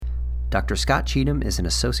Dr. Scott Cheatham is an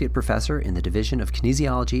associate professor in the Division of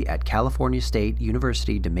Kinesiology at California State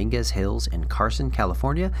University Dominguez Hills in Carson,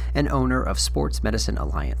 California, and owner of Sports Medicine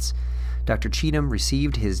Alliance. Dr. Cheatham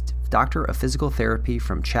received his Doctor of Physical Therapy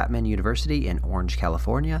from Chapman University in Orange,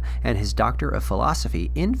 California, and his Doctor of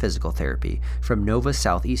Philosophy in Physical Therapy from Nova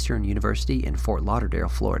Southeastern University in Fort Lauderdale,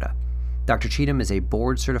 Florida. Dr. Cheatham is a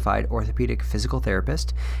board-certified orthopedic physical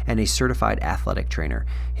therapist and a certified athletic trainer.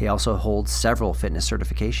 He also holds several fitness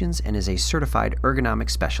certifications and is a certified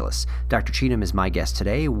ergonomic specialist. Dr. Cheatham is my guest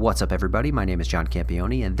today. What's up, everybody? My name is John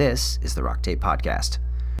Campione, and this is the Rock Tape Podcast.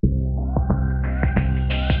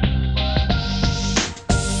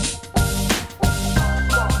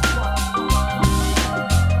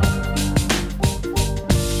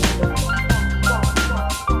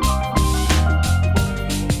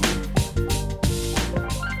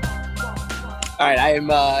 All right, I am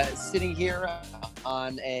sitting here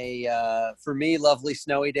on a, for me, lovely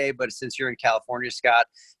snowy day, but since you're in California, Scott,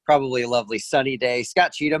 probably a lovely sunny day.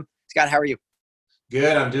 Scott Cheatham. Scott, how are you?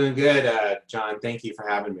 Good. I'm doing good, John. Thank you for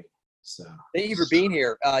having me. Thank you for being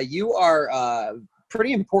here. You are a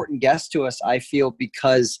pretty important guest to us, I feel,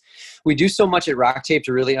 because we do so much at Rock Tape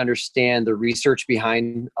to really understand the research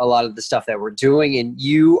behind a lot of the stuff that we're doing, and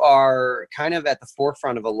you are kind of at the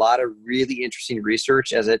forefront of a lot of really interesting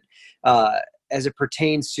research as it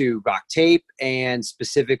pertains to Rock Tape and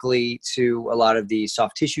specifically to a lot of the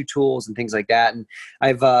soft tissue tools and things like that. And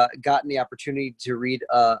I've gotten the opportunity to read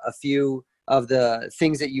a few of the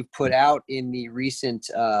things that you've put out in the recent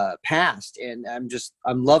past. And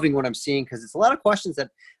I'm loving what I'm seeing because it's a lot of questions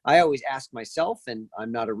that I always ask myself, and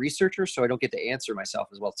I'm not a researcher, so I don't get to answer myself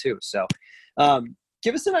as well too. So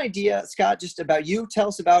give us an idea, Scott, just about you. Tell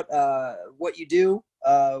us about what you do,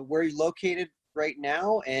 where you're located right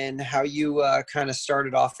now, and how you kind of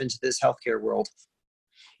started off into this healthcare world.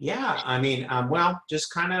 Yeah, I mean, well, just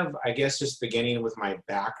kind of, I guess, just beginning with my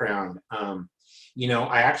background.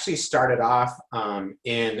 I actually started off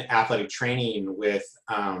in athletic training with,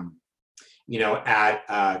 at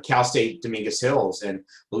Cal State Dominguez Hills. And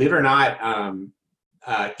believe it or not,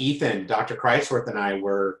 Ethan, Dr. Kreisworth, and I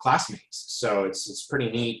were classmates. So it's pretty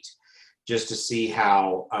neat just to see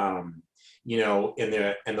how, in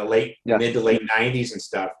the mid to late 90s and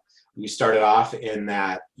stuff, we started off in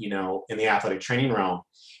that, in the athletic training realm.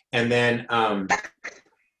 And then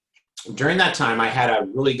during that time, I had a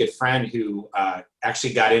really good friend who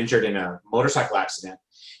actually got injured in a motorcycle accident.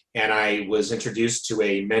 And I was introduced to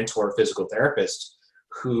a mentor physical therapist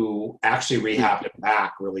who actually rehabbed him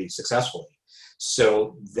back really successfully.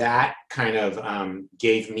 So that kind of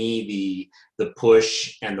gave me the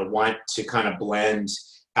push and the want to kind of blend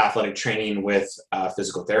athletic training with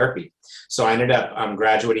physical therapy. So I ended up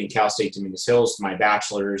graduating Cal State Dominguez Hills, my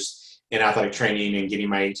bachelor's in athletic training and getting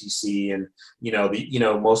my ATC. And,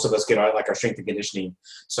 most of us get our strength and conditioning.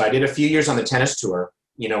 So I did a few years on the tennis tour,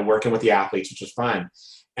 working with the athletes, which was fun.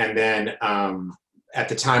 And then at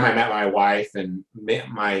the time I met my wife, and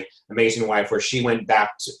my amazing wife, where she went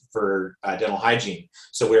back for dental hygiene.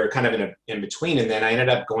 So we were kind of in between. And then I ended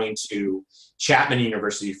up going to Chapman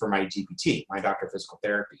University for my DPT, my Doctor of Physical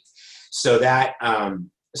Therapy. So that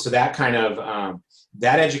kind of,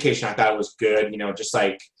 that education I thought was good, just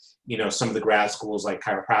like, some of the grad schools like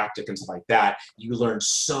chiropractic and stuff like that. You learn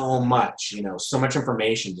so much, so much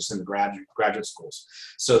information just in the graduate schools.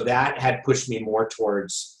 So that had pushed me more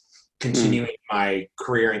towards continuing my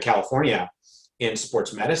career in California in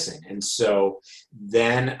sports medicine. And so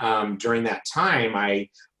then during that time, I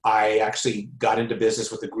actually got into business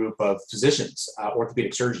with a group of physicians,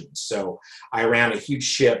 orthopedic surgeons. So I ran a huge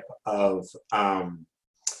ship of,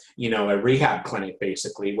 a rehab clinic,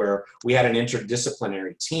 basically, where we had an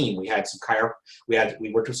interdisciplinary team. We had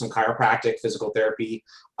we worked with some chiropractic, physical therapy,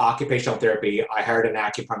 occupational therapy. I hired an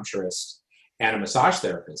acupuncturist and a massage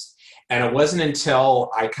therapist. And it wasn't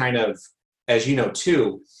until I kind of, as you know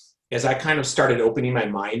too, as I kind of started opening my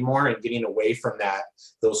mind more and getting away from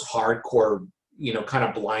those hardcore, kind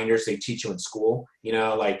of blinders they teach you in school,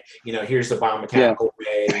 here's the biomechanical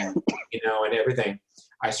way, and everything.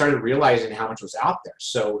 I started realizing how much was out there.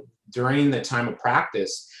 So during the time of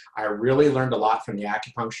practice, I really learned a lot from the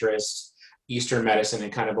acupuncturist, Eastern medicine,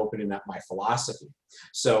 and kind of opening up my philosophy.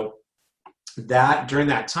 So during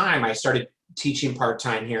that time, I started teaching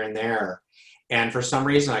part-time here and there. And for some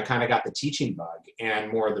reason, I kind of got the teaching bug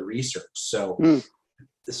and more of the research. So,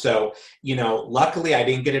 luckily I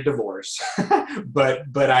didn't get a divorce,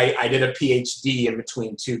 but I did a PhD in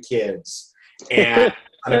between two kids and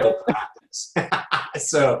clinical practice.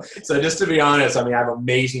 So just to be honest, I mean, I have an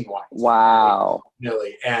amazing wife. Wow.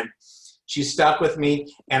 Really. And she stuck with me.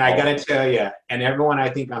 And I got to tell you, and everyone I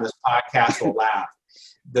think on this podcast will laugh,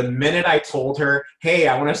 the minute I told her, hey,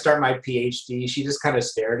 I want to start my PhD, she just kind of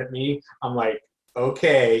stared at me. I'm like,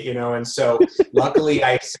 okay, you know, and so luckily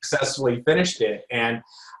I successfully finished it. And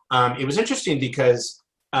it was interesting because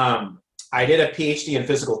I did a PhD in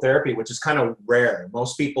physical therapy, which is kind of rare.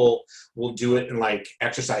 Most people will do it in like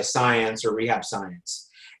exercise science or rehab science.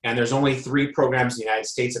 And there's only 3 programs in the United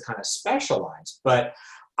States that kind of specialize. But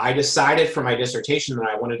I decided for my dissertation that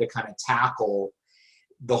I wanted to kind of tackle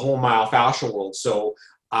the whole myofascial world. So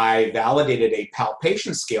I validated a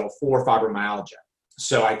palpation scale for fibromyalgia.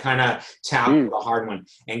 So I kind of tackled the hard one.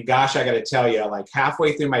 And gosh, I got to tell you, like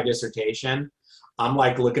halfway through my dissertation, I'm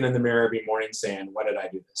like looking in the mirror every morning saying, why did I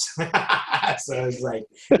do this? So it's like,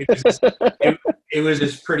 it was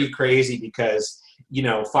just pretty crazy because, you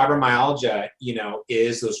know, fibromyalgia, you know,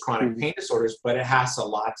 is those chronic pain disorders, but it has a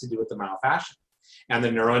lot to do with the myofascia and the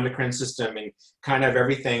neuroendocrine system and kind of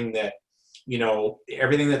everything that, you know,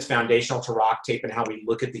 everything that's foundational to rock tape and how we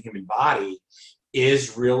look at the human body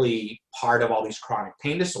is really part of all these chronic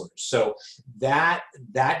pain disorders. So that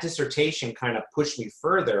dissertation kind of pushed me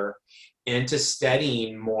further into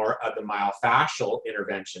studying more of the myofascial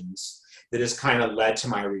interventions that has kind of led to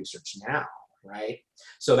my research now, right?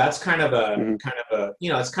 So that's kind of a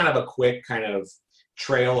you know, it's kind of a quick kind of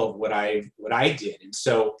trail of what I did. And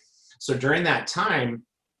so during that time,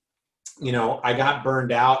 you know, I got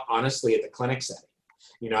burned out honestly at the clinic setting.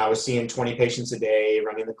 You know, I was seeing 20 patients a day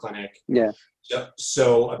running the clinic. Yeah.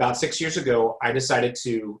 So about 6 years ago, I decided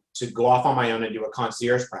to go off on my own and do a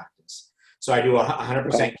concierge practice. So I do a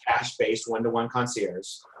 100% cash-based one-to-one concierge.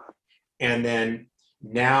 And then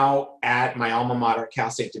now at my alma mater, Cal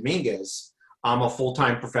State Dominguez, I'm a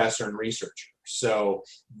full-time professor and researcher. So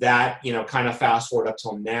that, you know, kind of fast forward up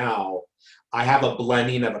till now, I have a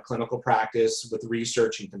blending of a clinical practice with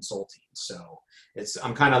research and consulting. So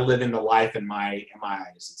I'm kind of living the life in my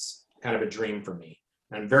eyes. It's kind of a dream for me.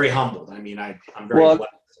 I'm very humbled. I mean, I'm very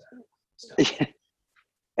blessed. So.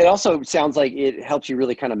 It also sounds like it helps you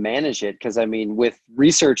really kind of manage it. Cause I mean, with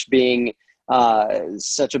research being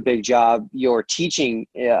such a big job, your teaching,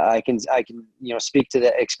 I can, you know, speak to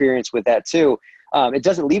the experience with that too. It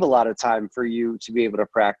doesn't leave a lot of time for you to be able to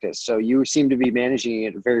practice. So you seem to be managing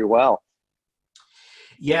it very well.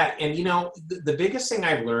 Yeah. And, you know, the biggest thing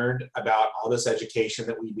I've learned about all this education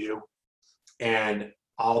that we do and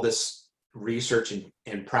all this research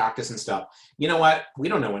and practice and stuff, you know what? We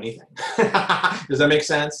don't know anything. Does that make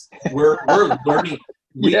sense? We're learning.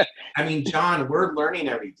 I mean, John, we're learning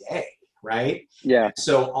every day, right? Yeah.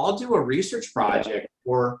 So I'll do a research project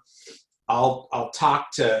or I'll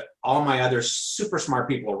talk to all my other super smart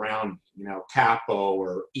people around me, you know, Capo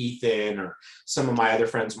or Ethan or some of my other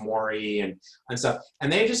friends, Maury and stuff. And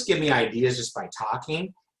they just give me ideas just by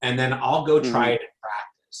talking, and then I'll go try it in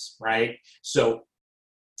practice, right? So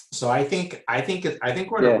I think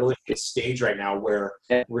we're in a really good stage right now where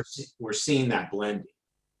we're seeing that blending.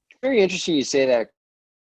 Very interesting you say that.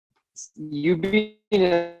 You being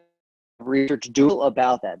a research doodle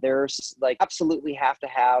about that. There's like absolutely have to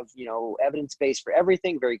have, you know, evidence base for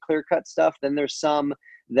everything, very clear cut stuff. Then there's some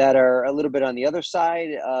that are a little bit on the other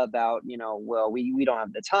side about, you know, well, we don't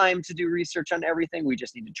have the time to do research on everything. We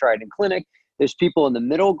just need to try it in clinic. There's people in the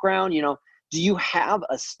middle ground, you know. Do you have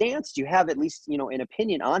a stance? Do you have at least, you know, an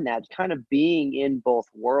opinion on that, kind of being in both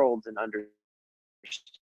worlds and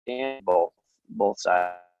understand both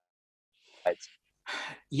sides?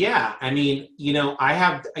 Yeah, I mean, you know, I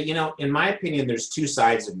have, you know, in my opinion, there's 2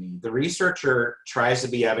 sides of me. The researcher tries to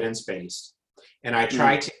be evidence-based, and I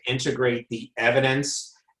try to integrate the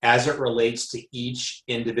evidence as it relates to each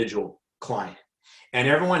individual client. And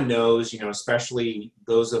everyone knows, you know, especially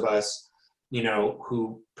those of us, you know,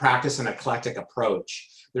 who practice an eclectic approach,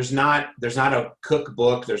 there's not a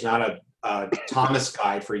cookbook, there's not a Thomas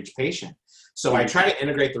guide for each patient. So I try to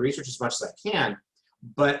integrate the research as much as I can.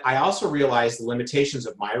 But I also realize the limitations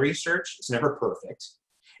of my research. It's never perfect.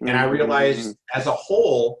 And I realize as a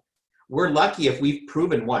whole, we're lucky if we've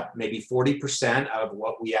proven maybe 40% of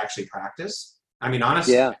what we actually practice. I mean,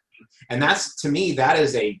 honestly, and that's, to me, that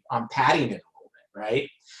is I'm padding it a little bit, right?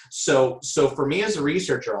 So for me as a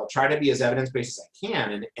researcher, I'll try to be as evidence-based as I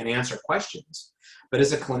can and answer questions. But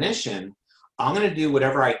as a clinician, I'm going to do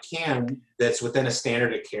whatever I can that's within a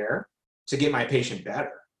standard of care to get my patient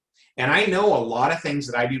better. And I know a lot of things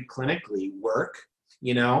that I do clinically work,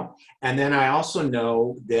 you know, and then I also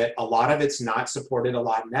know that a lot of it's not supported a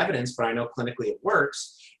lot in evidence, but I know clinically it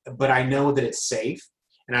works, but I know that it's safe,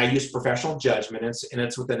 and I use professional judgment, and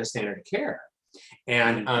it's within a standard of care.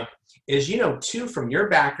 And as you know, too, from your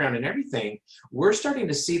background and everything, we're starting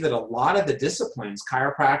to see that a lot of the disciplines,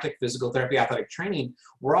 chiropractic, physical therapy, athletic training,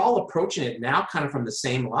 we're all approaching it now kind of from the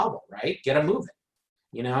same level, right? Get them moving.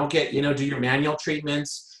 do your manual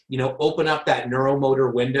treatments, open up that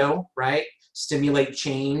neuromotor window, right? Stimulate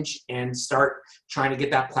change and start trying to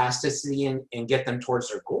get that plasticity and get them towards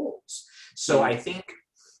their goals. So I think,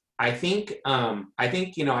 I kind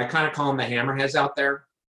of call them the hammerheads out there.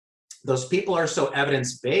 Those people are so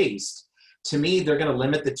evidence-based. To me, they're going to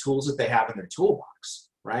limit the tools that they have in their toolbox,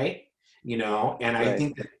 right? And I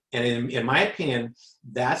think that, and in my opinion,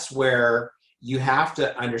 that's where you have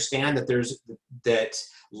to understand that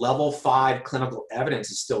level 5 clinical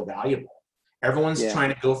evidence is still valuable. Everyone's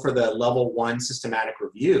trying to go for the level 1 systematic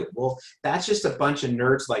review. Well, that's just a bunch of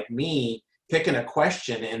nerds like me picking a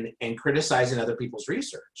question and criticizing other people's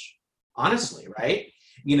research, honestly, right?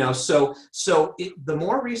 So the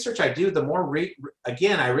more research I do, the more,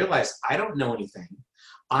 again, I realize I don't know anything.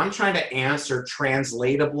 I'm trying to answer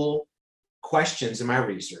translatable questions in my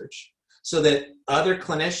research so that other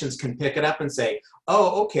clinicians can pick it up and say,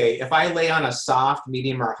 oh, okay, if I lay on a soft,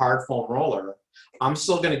 medium, or hard foam roller, I'm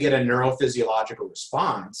still going to get a neurophysiological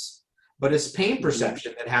response, but it's pain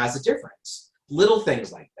perception that has a difference. Little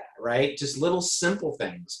things like that, right? Just little simple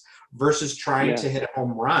things versus trying to hit a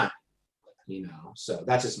home run, so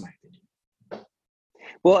that's just my opinion.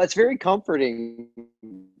 Well, it's very comforting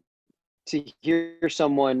to hear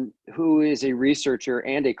someone who is a researcher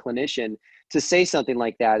and a clinician to say something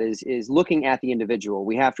like that is looking at the individual.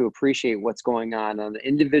 We have to appreciate what's going on the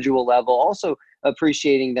individual level, also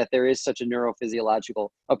appreciating that there is such a neurophysiological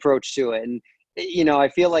approach to it. And, I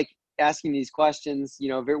feel like asking these questions,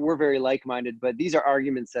 we're very like-minded, but these are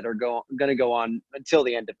arguments that are going to go on until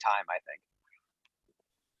the end of time, I think.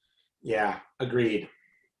 Yeah, agreed.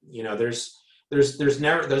 There's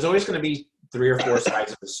always going to be 3 or 4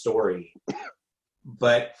 sides of the story.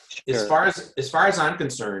 But as far as I'm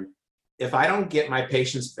concerned, if I don't get my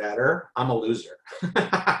patients better, I'm a loser.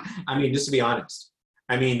 I mean, just to be honest.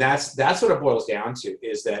 I mean, that's what it boils down to,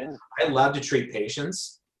 is that I love to treat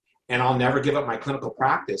patients and I'll never give up my clinical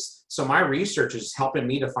practice. So my research is helping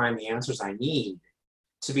me to find the answers I need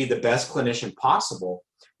to be the best clinician possible,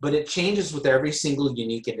 but it changes with every single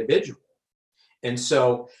unique individual. And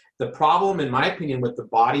so the problem, in my opinion, with the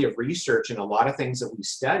body of research and a lot of things that we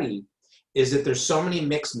study is that there's so many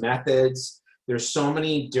mixed methods. There's so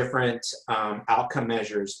many different outcome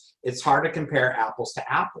measures. It's hard to compare apples to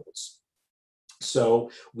apples. So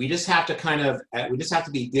we just have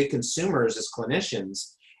to be good consumers as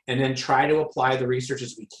clinicians and then try to apply the research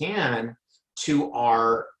as we can to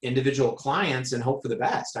our individual clients and hope for the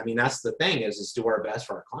best. I mean, that's the thing is do our best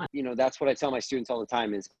for our clients. That's what I tell my students all the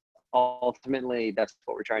time is ultimately that's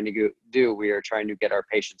what we're trying to do. We are trying to get our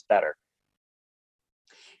patients better.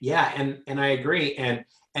 Yeah. And I agree. And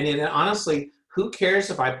honestly, who cares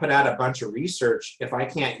if I put out a bunch of research if I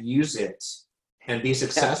can't use it and be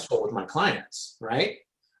successful with my clients, right?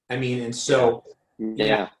 I mean, and so,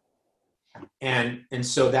 And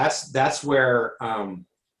so that's where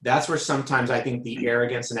sometimes I think the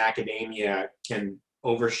arrogance in academia can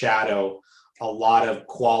overshadow a lot of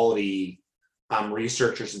quality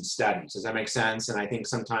researchers and studies. Does that make sense? And I think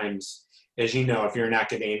sometimes, as you know, if you're in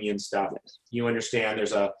academia and stuff, you understand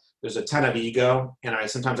there's a ton of ego, and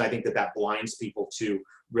sometimes I think that blinds people to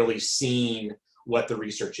really seeing what the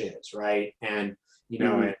research is, right? And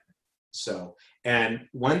and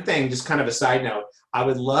one thing, just kind of a side note, I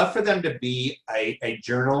would love for them to be a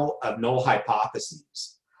journal of null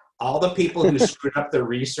hypotheses. All the people who screwed up the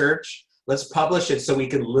research, let's publish it so we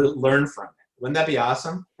can learn from it. Wouldn't that be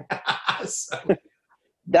awesome?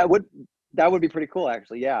 That would be pretty cool,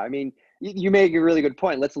 actually. Yeah, I mean, you make a really good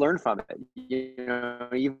point. Let's learn from it.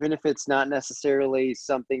 Even if it's not necessarily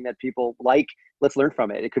something that people like, let's learn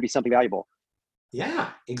from it. It could be something valuable. Yeah,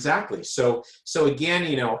 exactly. So again,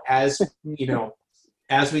 as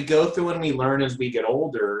we go through and we learn as we get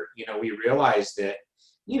older, we realize that,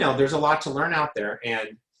 there's a lot to learn out there, and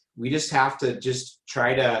we just have to just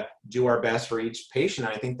try to do our best for each patient.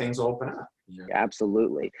 I think things will open up.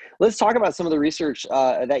 Absolutely. Let's talk about some of the research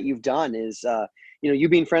that you've done. You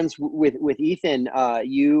being friends with Ethan,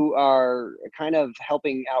 you are kind of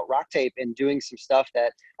helping out RockTape and doing some stuff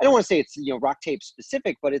that I don't want to say it's RockTape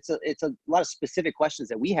specific, but it's a lot of specific questions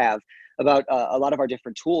that we have about a lot of our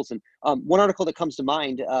different tools. And one article that comes to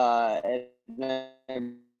mind, and I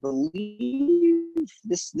believe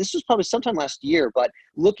this was probably sometime last year, but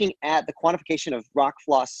looking at the quantification of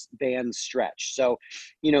RockFloss band stretch. So,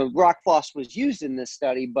 RockFloss was used in this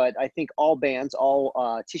study, but I think all bands,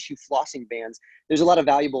 all tissue flossing bands, there's a lot of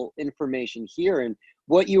valuable information here. And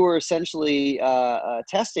what you were essentially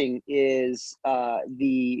testing is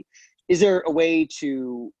is there a way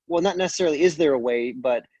to, well, not necessarily is there a way,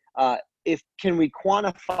 but can we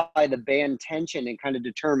quantify the band tension and kind of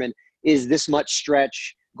determine is this much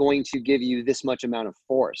stretch going to give you this much amount of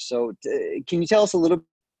force? So can you tell us a little bit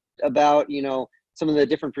about, some of the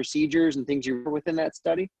different procedures and things you were within that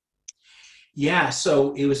study? Yeah,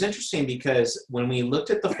 so it was interesting because when we looked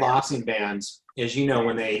at the flossing bands, as you know,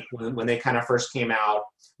 when they kind of first came out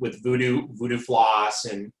with Voodoo Floss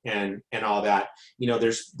and all that,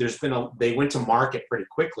 there's been they went to market pretty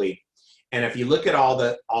quickly. And if you look at all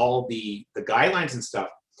the guidelines and stuff,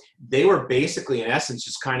 they were basically, in essence,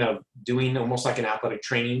 just kind of doing almost like an athletic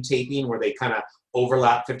training taping where they kind of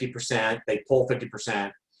overlap 50%, they pull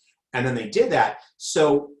 50%, and then they did that.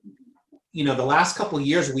 So, the last couple of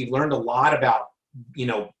years, we've learned a lot about,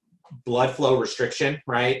 blood flow restriction,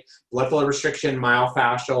 right? Blood flow restriction,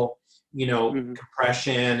 myofascial,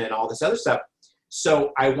 compression, and all this other stuff.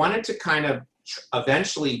 So I wanted to kind of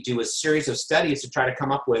eventually do a series of studies to try to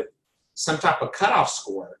come up with some type of cutoff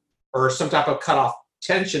score or some type of cutoff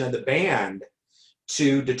tension of the band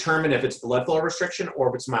to determine if it's blood flow restriction or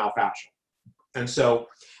if it's myofascial. And so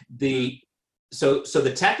the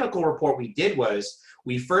technical report we did was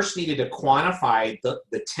we first needed to quantify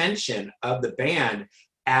the tension of the band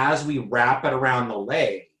as we wrap it around the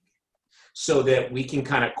leg so that we can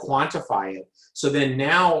kind of quantify it. So then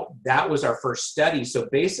now that was our first study. So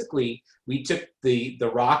basically we took the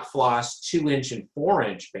Rockfloss 2-inch and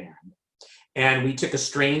 4-inch band, and we took a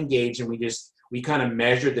strain gauge and we kind of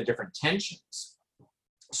measured the different tensions.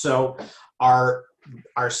 So our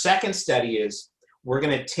second study is we're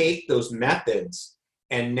going to take those methods,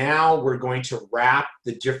 and now we're going to wrap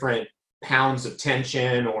the different pounds of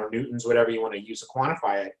tension or newtons, whatever you want to use to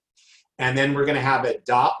quantify it. And then we're going to have a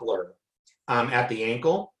Doppler at the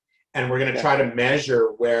ankle, and we're going to try to measure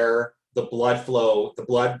where the blood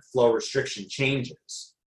flow restriction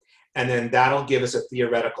changes. And then that'll give us a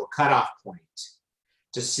theoretical cutoff point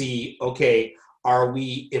to see, okay,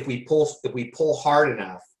 if we pull hard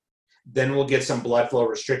enough, then we'll get some blood flow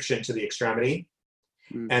restriction to the extremity.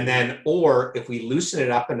 And then, or if we loosen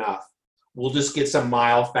it up enough, we'll just get some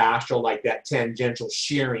myofascial, like that tangential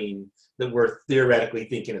shearing that we're theoretically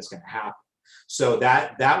thinking is going to happen. So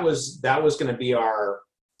that was going to be our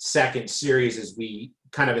second series. As we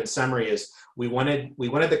kind of, in summary, is we wanted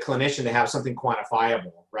the clinician to have something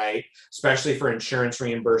quantifiable, right? Especially for insurance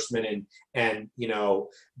reimbursement and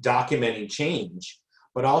documenting change.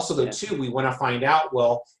 But also too, we want to find out,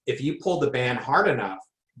 well, if you pull the band hard enough,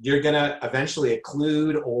 you're going to eventually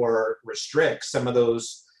occlude or restrict some of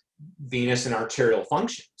those venous and arterial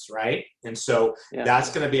functions, right? And so that's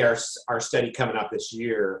going to be our study coming up this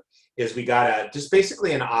year. Is we got just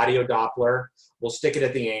basically an audio Doppler. We'll stick it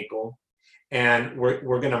at the ankle, and we're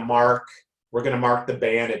going to mark the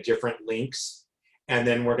band at different links, and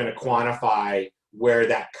then we're going to quantify where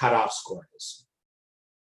that cutoff score is.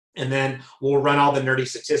 And then we'll run all the nerdy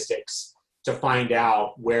statistics to find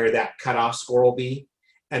out where that cutoff score will be.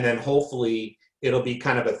 And then hopefully it'll be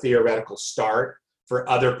kind of a theoretical start for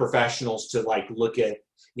other professionals to look at,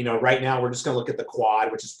 right now we're just going to look at the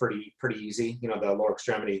quad, which is pretty easy, the lower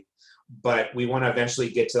extremity, but we want to eventually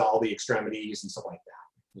get to all the extremities and stuff like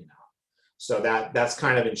that, So that's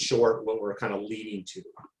kind of in short what we're kind of leading to,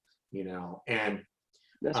 and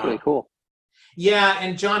that's really cool. Yeah.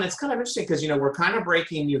 And John, it's kind of interesting because, we're kind of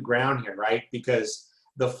breaking new ground here, right? Because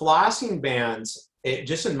the flossing bands,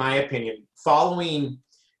 just in my opinion, following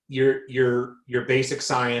your basic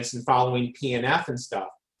science and following PNF and stuff,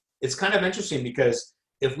 it's kind of interesting because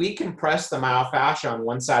if we compress the myofascia on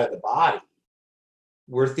one side of the body,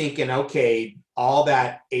 we're thinking, okay, all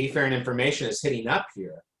that afferent information is hitting up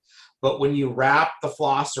here. But when you wrap the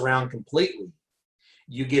floss around completely,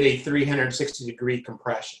 you get a 360-degree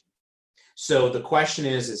compression. So the question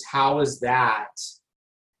is how is that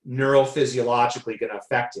neurophysiologically going to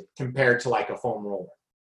affect it compared to like a foam roller,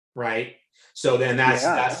 right? So then that's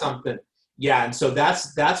something, and so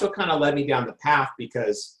that's what kind of led me down the path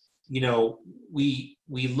because, we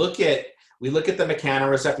look at the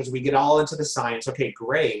mechanoreceptors, we get all into the science, okay,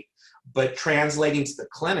 great, but translating to the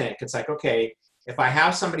clinic, it's like, okay, if I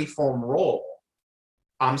have somebody foam roll,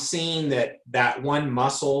 I'm seeing that one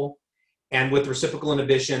muscle, and with reciprocal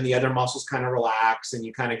inhibition, the other muscles kind of relax and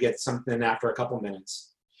you kind of get something after a couple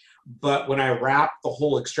minutes. But when I wrap the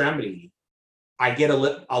whole extremity, I get a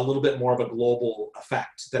little bit more of a global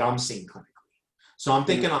effect that I'm seeing clinically. So I'm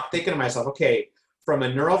thinking to myself, okay, from a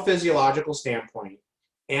neurophysiological standpoint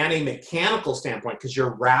and a mechanical standpoint, because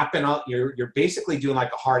you're wrapping up, you're basically doing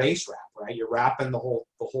like a hard ACE wrap, right? You're wrapping the whole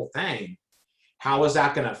thing. How is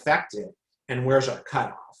that going to affect it? And where's our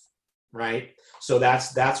cutoff, right? So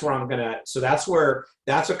that's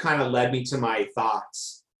what kind of led me to my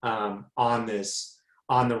thoughts on this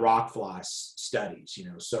on the rock floss studies,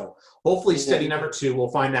 so hopefully study number 2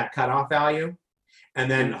 will find that cutoff value,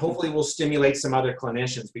 and then hopefully we'll stimulate some other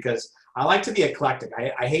clinicians, because I like to be eclectic.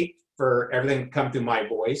 I hate for everything to come through my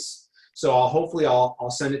voice. So I'll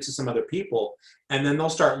send it to some other people, and then they'll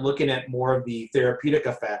start looking at more of the therapeutic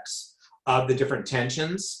effects of the different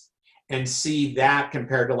tensions and see that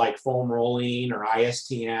compared to like foam rolling or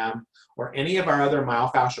ISTM or any of our other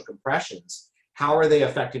myofascial compressions. How are they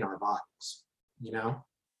affecting our bodies?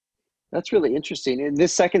 That's really interesting. In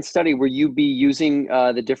this second study, will you be using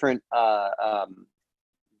the different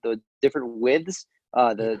widths,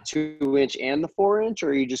 the 2-inch and the 4-inch, or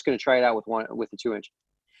are you just going to try it out with the 2-inch?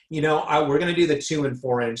 We're going to do the 2 and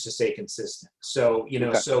 4-inch to stay consistent. So,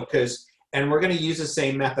 okay. And we're going to use the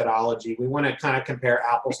same methodology. We want to kind of compare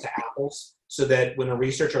apples to apples, so that when a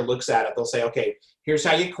researcher looks at it, they'll say, okay, here's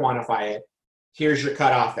how you quantify it. Here's your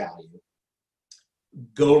cutoff value.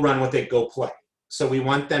 Go run with it, go play. So we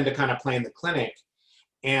want them to kind of play in the clinic.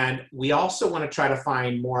 And we also want to try to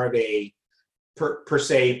find more of a, per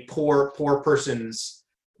se, poor person's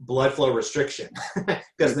blood flow restriction,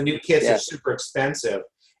 because the new kits are super expensive.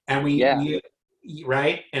 And we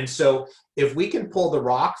right? And so if we can pull the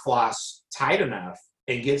rock floss tight enough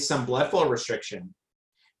and get some blood flow restriction,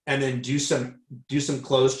 and then do some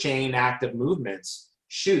closed chain active movements,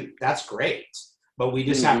 shoot, that's great. But we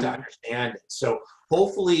just have to understand it. So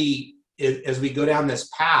hopefully, as we go down this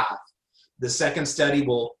path, the second study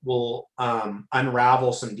will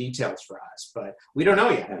unravel some details for us. But we don't know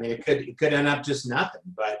yet. I mean, it could end up just nothing.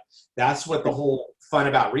 But that's what the whole fun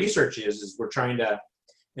about research is we're trying to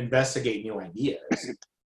investigate new ideas.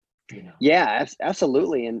 Yeah,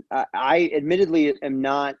 absolutely. And I admittedly am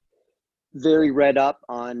not very read up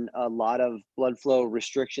on a lot of blood flow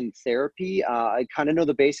restriction therapy. I kind of know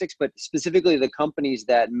the basics, but specifically the companies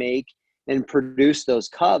that make and produce those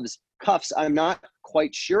cuffs, I'm not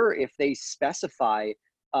quite sure if they specify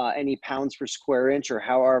any pounds per square inch or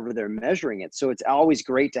however they're measuring it. So it's always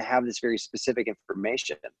great to have this very specific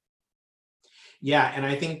information. Yeah, and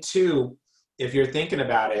I think too, if you're thinking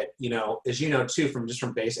about it, as too,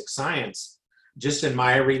 from basic science, just in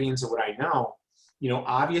my readings of what I know,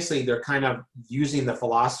 obviously they're kind of using the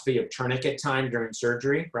philosophy of tourniquet time during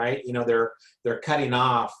surgery, right? They're cutting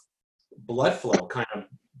off blood flow kind of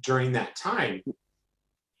during that time.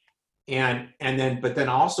 But then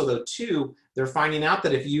also though too, they're finding out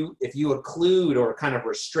that if you occlude or kind of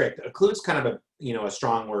restrict, occlude's kind of a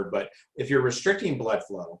strong word, but if you're restricting blood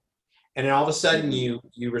flow, and then all of a sudden you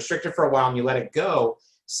restrict it for a while and you let it go,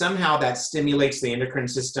 somehow that stimulates the endocrine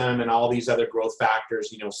system and all these other growth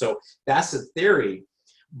factors, so that's the theory.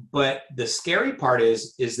 But the scary part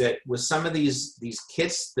is that with some of these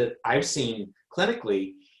kits that I've seen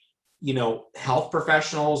clinically, health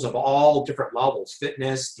professionals of all different levels,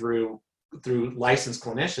 fitness through licensed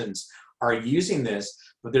clinicians, are using this,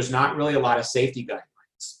 but there's not really a lot of safety guidelines.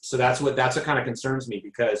 So that's what kind of concerns me,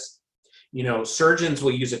 because surgeons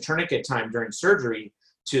will use a tourniquet time during surgery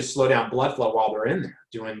to slow down blood flow while they're in there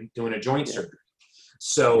doing a joint surgery.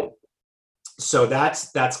 So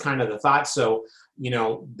that's kind of the thought. So,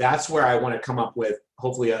 that's where I want to come up with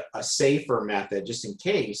hopefully a safer method, just in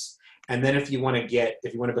case. And then if you want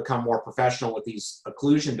to become more professional with these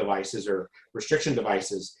occlusion devices or restriction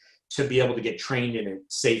devices, to be able to get trained in it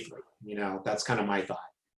safely, that's kind of my thought.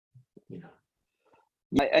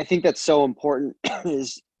 I think that's so important.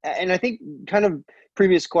 And I think kind of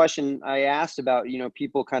previous question I asked about,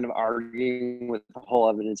 people kind of arguing with the whole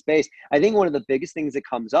evidence base. I think one of the biggest things that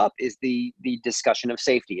comes up is the discussion of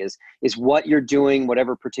safety, is what you're doing,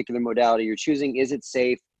 whatever particular modality you're choosing, is it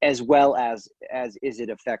safe, as well as is it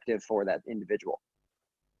effective for that individual?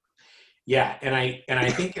 Yeah. And I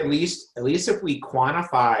think at least if we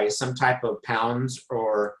quantify some type of pounds,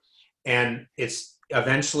 and it's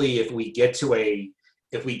eventually, if we get to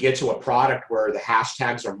a product where the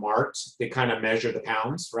hashtags are marked, they kind of measure the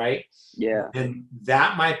pounds, right? Yeah. And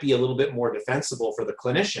that might be a little bit more defensible for the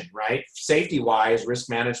clinician, right? Safety-wise, risk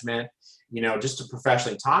management, just to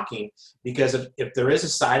professionally talking, because if there is a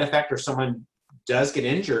side effect or someone does get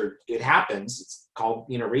injured, it happens, it's called,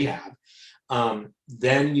 rehab, then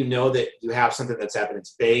that you have something that's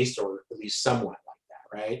evidence-based, or at least somewhat like that,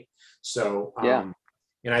 right? So,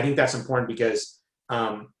 and I think that's important, because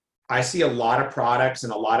I see a lot of products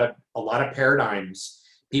and a lot of paradigms.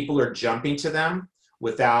 People are jumping to them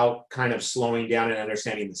without kind of slowing down and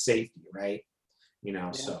understanding the safety, right?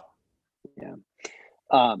 So.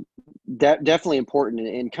 Yeah. Definitely important.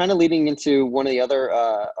 And kind of leading into one of the other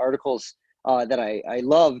articles that I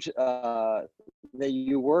loved that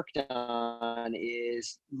you worked on,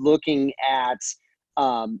 is looking at,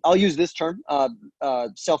 I'll use this term,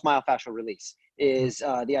 self-myofascial release. is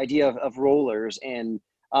the idea of rollers. And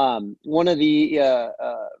one of the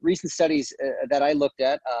recent studies that I looked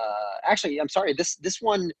at, actually, I'm sorry, this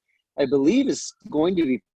one I believe is going to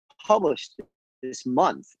be published this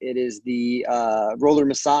month. It is the roller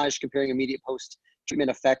massage comparing immediate post-treatment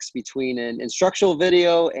effects between an instructional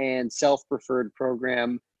video and self-preferred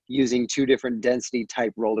program using 2 different density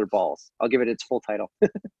type roller balls. I'll give it its full title.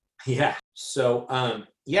 Yeah. So,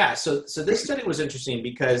 so this study was interesting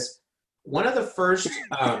because one of the first,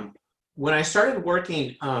 when I started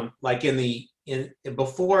working, like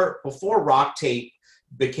before Rock Tape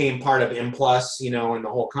became part of Implus, and the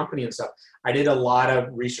whole company and stuff, I did a lot of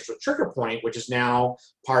research with Trigger Point, which is now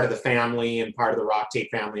part of the family and part of the Rock Tape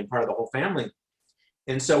family and part of the whole family.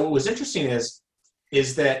 And so what was interesting is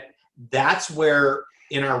that that's where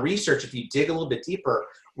in our research, if you dig a little bit deeper,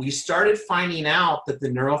 we started finding out that the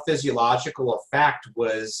neurophysiological effect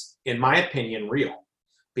was, in my opinion, real.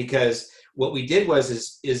 Because what we did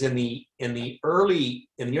was in the early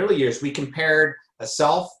years, we compared a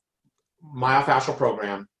self myofascial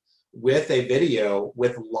program with a video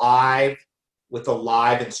with a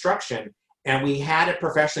live instruction, and we had it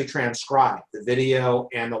professionally transcribed, the video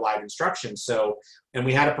and the live instruction. So, and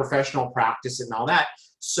we had a professional practice and all that.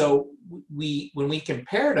 So when we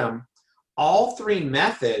compared them, all 3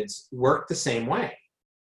 methods worked the same way.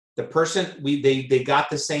 The person, they got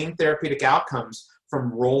the same therapeutic outcomes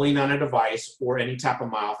from rolling on a device or any type of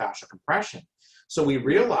myofascial compression. So we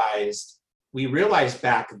realized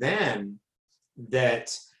back then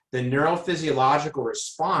that the neurophysiological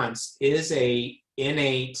response is a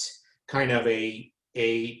innate kind of a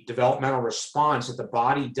developmental response that the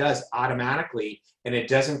body does automatically, and it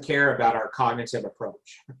doesn't care about our cognitive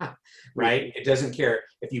approach, right? It doesn't care.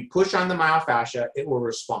 If you push on the myofascia, it will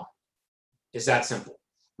respond. It's that simple,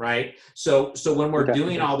 right? So when we're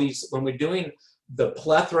doing all these, when we're doing the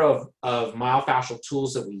plethora of myofascial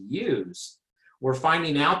tools that we use, we're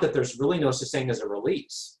finding out that there's really no such thing as a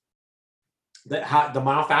release. That the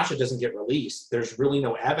myofascia doesn't get released. There's really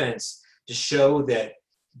no evidence to show that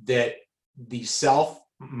the self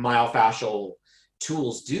myofascial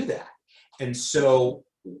tools do that. And so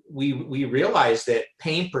we realized that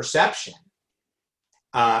pain perception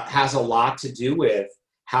has a lot to do with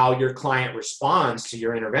how your client responds to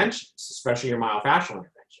your interventions, especially your myofascial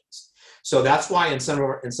interventions. So that's why in some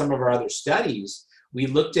of our other studies, we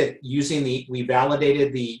looked at we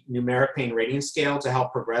validated the numeric pain rating scale to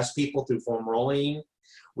help progress people through foam rolling.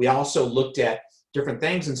 We also looked at different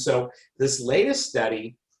things. And so this latest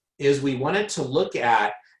study is we wanted to look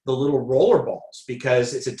at the little roller balls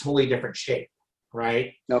because it's a totally different shape,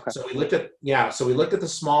 right? Okay. So we looked at the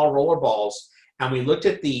small roller balls, and we looked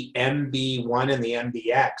at the MB1 and the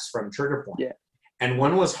MBX from Trigger Point. Yeah. And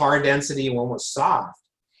one was hard density, one was soft.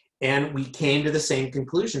 And we came to the same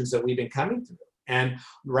conclusions that we've been coming through. And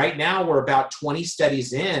right now we're about 20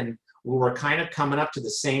 studies in where we're kind of coming up to the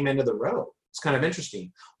same end of the road. It's kind of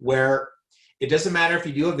interesting where it doesn't matter if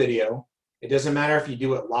you do a video, it doesn't matter if you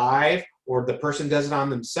do it live or the person does it on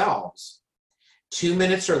themselves. 2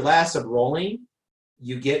 minutes or less of rolling,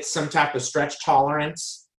 you get some type of stretch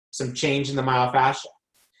tolerance, some change in the myofascia.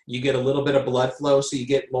 You get a little bit of blood flow, so you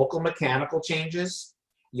get local mechanical changes.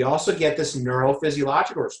 You also get this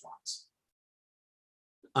neurophysiological response.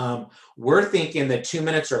 We're thinking that 2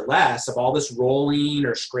 minutes or less of all this rolling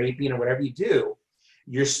or scraping or whatever you do,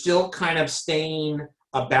 you're still kind of staying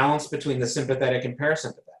a balance between the sympathetic and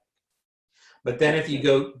parasympathetic. But then if you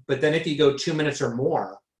go 2 minutes or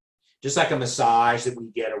more, just like a massage that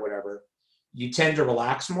we get or whatever, you tend to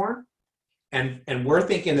relax more. And we're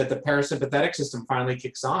thinking that the parasympathetic system finally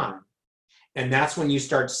kicks on. And that's when you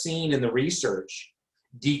start seeing in the research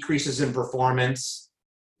decreases in performance,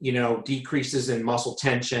 decreases in muscle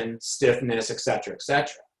tension, stiffness, et cetera, et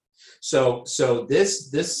cetera. So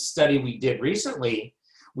this study we did recently,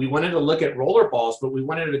 we wanted to look at roller balls, but we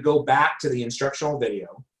wanted to go back to the instructional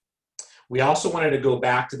video. We also wanted to go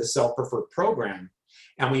back to the self-preferred program.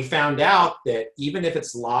 And we found out that even if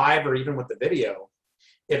it's live or even with the video,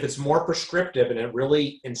 if it's more prescriptive and it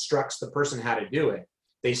really instructs the person how to do it,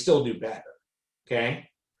 they still do better. Okay.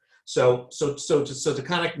 So to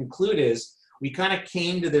kind of conclude is we kind of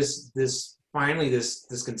came to this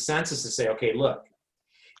consensus to say, okay, look,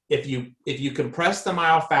 if you compress the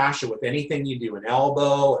myofascia with anything you do, an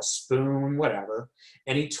elbow, a spoon, whatever,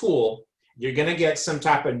 any tool, you're going to get some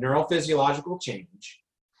type of neurophysiological change.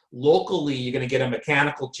 Locally, you're going to get a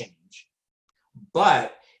mechanical change.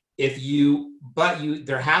 But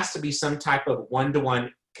there has to be some type of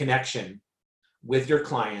one-to-one connection with your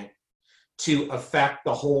client to affect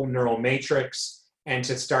the whole neural matrix and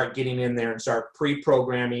to start getting in there and start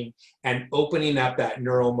pre-programming and opening up that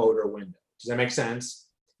neuromotor window Does that make sense?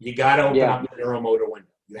 You got to open up the neuromotor window.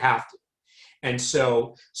 You have to. And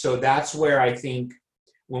so that's where I think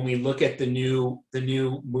when we look at the new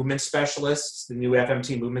movement specialists, the new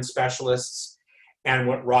FMT movement specialists, and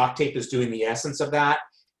what Rock Tape is doing, the essence of that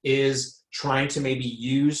is trying to maybe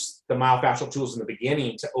use the myofascial tools in the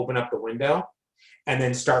beginning to open up the window and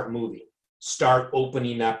then start moving, start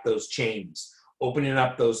opening up those chains, opening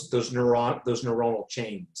up those neuronal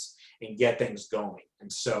chains and get things going.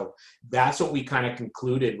 And so that's what we kind of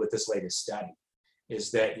concluded with this latest study,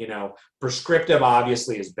 is that, prescriptive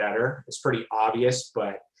obviously is better. It's pretty obvious,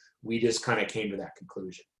 but we just kind of came to that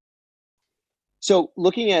conclusion. So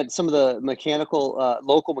looking at some of the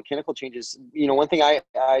local mechanical changes, one thing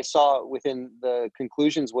I saw within the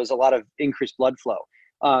conclusions was a lot of increased blood flow.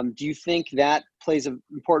 Do you think that plays an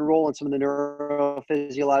important role in some of the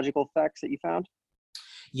neurophysiological effects that you found?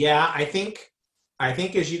 Yeah, I think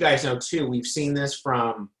as you guys know too, we've seen this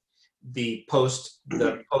from the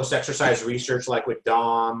post-exercise research, like with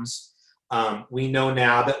DOMS. We know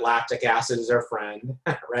now that lactic acid is our friend,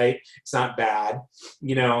 right? It's not bad,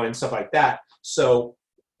 and stuff like that. So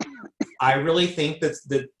I really think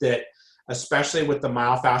that especially with the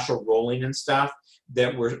myofascial rolling and stuff,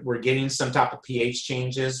 that we're getting some type of pH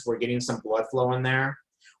changes. We're getting some blood flow in there.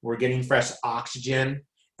 We're getting fresh oxygen,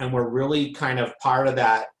 and we're really kind of part of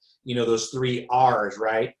that, those 3 R's,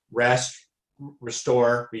 right? Rest,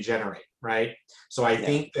 restore, regenerate, right? So I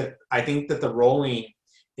think that the rolling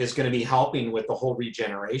is going to be helping with the whole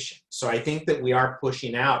regeneration. So I think that we are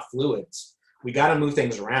pushing out fluids. We got to move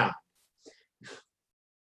things around.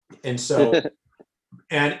 And so,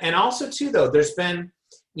 and also too, though, there's been,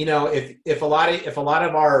 if a lot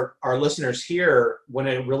of our listeners here want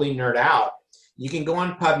to really nerd out, you can go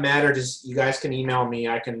on PubMed, or just, you guys can email me.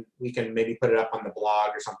 We can maybe put it up on the blog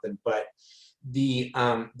or something. But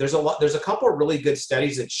there's a couple of really good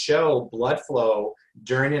studies that show blood flow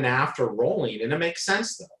during and after rolling, and it makes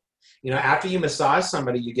sense though. After you massage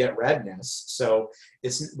somebody, you get redness. So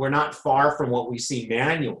we're not far from what we see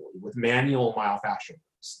manually with manual myofascial and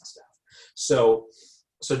stuff. So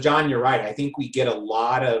John, you're right. I think we get a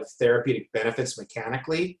lot of therapeutic benefits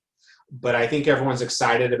mechanically, but I think everyone's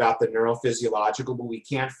excited about the neurophysiological, but we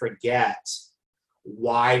can't forget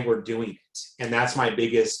why we're doing it. And that's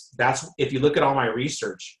if you look at all my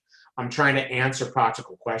research, I'm trying to answer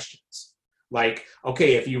practical questions. Like,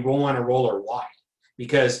 okay, if you roll on a roller, why?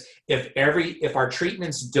 Because if our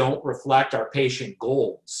treatments don't reflect our patient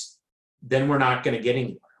goals, then we're not going to get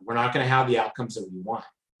anywhere. We're not going to have the outcomes that we want.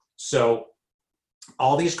 So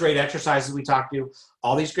all these great exercises we talk to,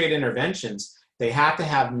 all these great interventions, they have to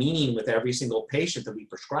have meaning with every single patient that we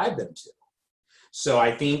prescribe them to. So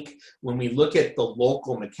I think when we look at the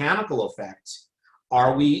local mechanical effect,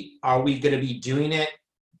 are we going to be doing it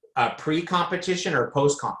pre-competition or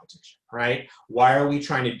post-competition, right? Why are we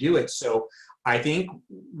trying to do it? So I think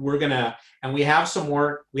we're gonna, and we have some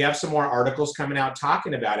more articles coming out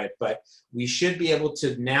talking about it, but we should be able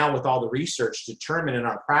to now, with all the research, determine in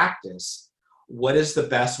our practice what is the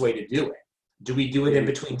best way to do it. Do we do it in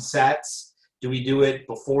between sets? Do we do it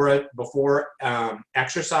before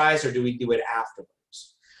exercise, or do we do it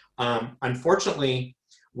afterwards? Unfortunately,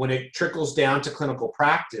 when it trickles down to clinical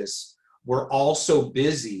practice, we're all so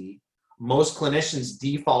busy. Most clinicians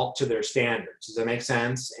default to their standards. Does that make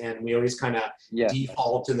sense? And we always kind of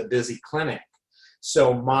default to the busy clinic.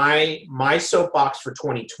 So my soapbox for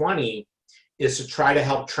 2020 is to try to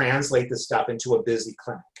help translate this stuff into a busy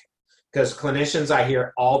clinic. Because clinicians, I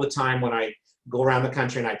hear all the time when I go around the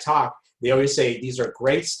country and I talk, they always say, these are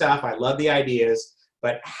great stuff. I love the ideas,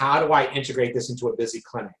 but how do I integrate this into a busy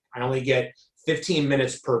clinic? I only get 15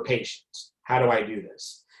 minutes per patient. How do I do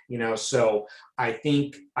this? So I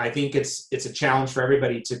think it's a challenge for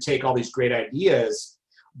everybody to take all these great ideas,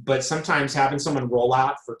 but sometimes having someone roll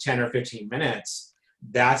out for 10 or 15 minutes,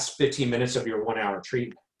 that's 15 minutes of your 1 hour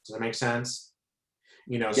treatment. Does that make sense?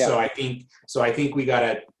 So I think we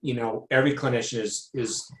gotta, every clinician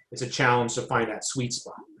it's a challenge to find that sweet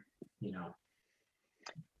spot,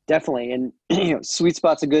 Definitely. And sweet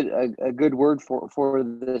spot's a good word for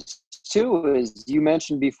this too. Is you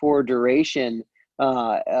mentioned before duration,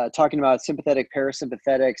 talking about sympathetic,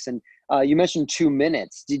 parasympathetics, and you mentioned 2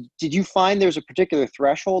 minutes. Did you find there's a particular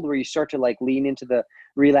threshold where you start to like lean into the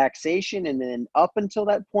relaxation, and then up until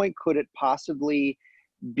that point, could it possibly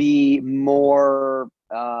be more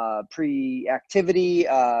pre-activity,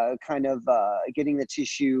 kind of getting the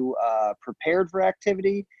tissue prepared for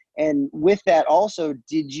activity? And with that also,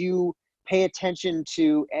 did you pay attention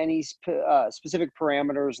to any specific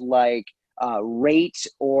parameters like rate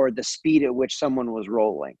or the speed at which someone was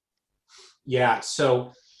rolling? Yeah.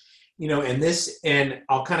 So, and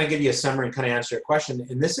I'll kind of give you a summary and kind of answer your question.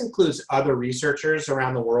 And this includes other researchers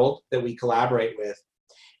around the world that we collaborate with,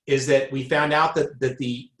 is that we found out that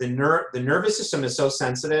the nervous system is so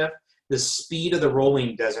sensitive, the speed of the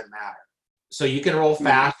rolling doesn't matter. So you can roll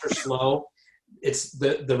fast or slow. It's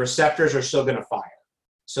the receptors are still going to fire.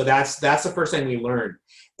 So that's the first thing we learned.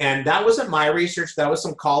 And that wasn't my research. That was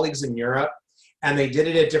some colleagues in Europe, and they did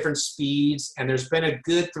it at different speeds. And there's been a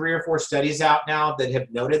good 3 or 4 studies out now that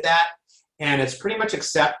have noted that. And it's pretty much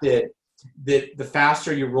accepted that the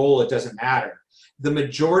faster you roll, it doesn't matter. The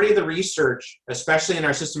majority of the research, especially in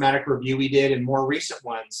our systematic review we did and more recent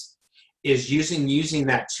ones, is using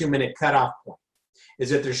that 2-minute cutoff point. Is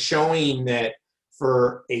that they're showing that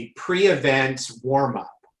for a pre-event warm-up,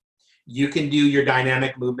 you can do your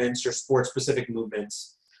dynamic movements, your sport-specific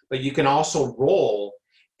movements, but you can also roll.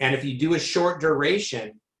 And if you do a short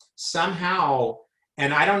duration, somehow,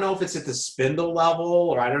 and I don't know if it's at the spindle level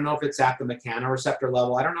or I don't know if it's at the mechanoreceptor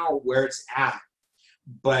level, I don't know where it's at,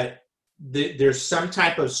 but there's some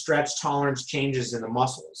type of stretch tolerance changes in the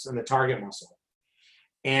muscles, in the target muscle.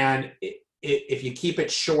 And if you keep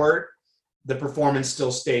it short, the performance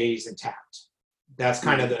still stays intact. That's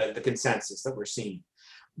kind of the consensus that we're seeing.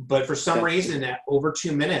 But for some reason, at over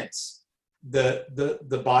 2 minutes,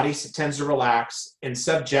 the body tends to relax, and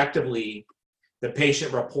subjectively, the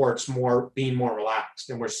patient reports being more relaxed.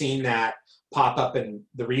 And we're seeing that pop up in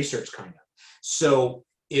the research kind of. So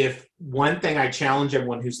if one thing I challenge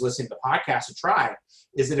everyone who's listening to the podcast to try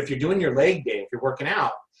is that if you're doing your leg day, if you're working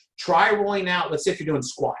out, try rolling out. Let's say if you're doing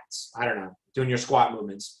squats, I don't know, doing your squat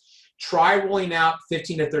movements, try rolling out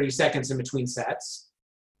 15 to 30 seconds in between sets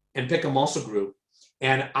and pick a muscle group.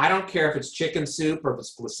 And I don't care if it's chicken soup or if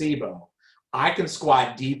it's placebo, I can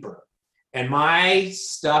squat deeper. And my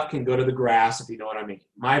stuff can go to the grass, if you know what I mean.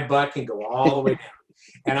 My butt can go all the way down.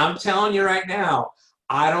 And I'm telling you right now,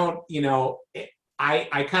 I don't,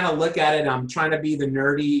 I kind of look at it, I'm trying to be the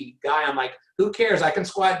nerdy guy. I'm like, who cares? I can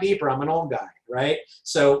squat deeper. I'm an old guy, right?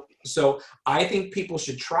 So I think people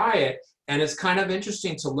should try it. And it's kind of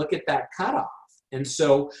interesting to look at that cutoff. And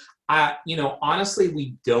so, honestly,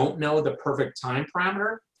 we don't know the perfect time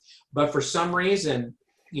parameter, but for some reason,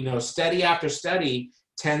 study after study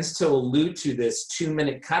tends to allude to this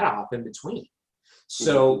 2-minute cutoff in between.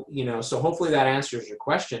 So, so hopefully that answers your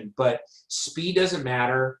question, but speed doesn't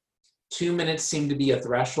matter. 2 minutes seem to be a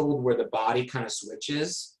threshold where the body kind of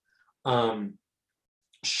switches.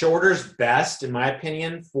 Shorter's best, in my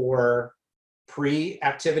opinion, for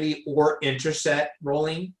pre-activity or interset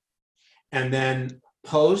rolling. And then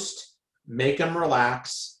post, make them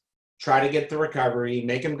relax, try to get the recovery,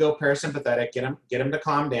 make them go parasympathetic, get them to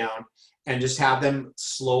calm down, and just have them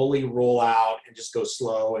slowly roll out and just go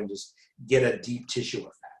slow and just get a deep tissue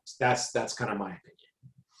effect. That's kind of my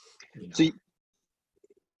opinion. So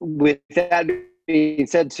with that being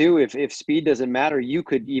said too, if speed doesn't matter, you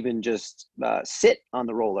could even just sit on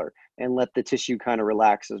the roller and let the tissue kind of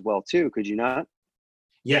relax as well too. Could you not?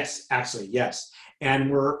 Yes, actually, yes.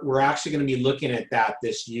 And we're actually going to be looking at that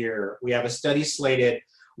this year. We have a study slated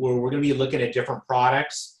where we're going to be looking at different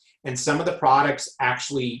products, and some of the products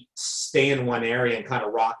actually stay in one area and kind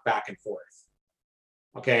of rock back and forth.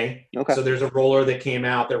 Okay. So there's a roller that came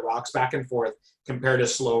out that rocks back and forth compared to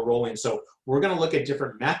slow rolling. So we're going to look at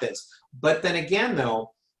different methods. But then again,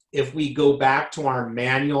 though, if we go back to our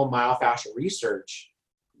manual myofascial research,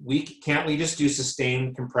 can't we just do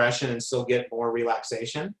sustained compression and still get more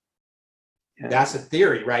relaxation? Yeah. That's a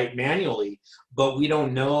theory, right? Manually, but we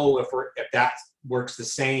don't know if that works the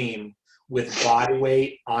same with body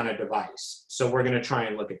weight on a device. So we're going to try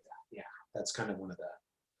and look at that. Yeah, that's kind of one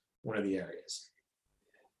of the areas.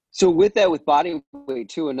 So with body weight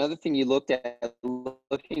too, another thing you looked at,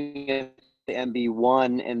 looking at the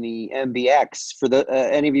MB1 and the MBX, for the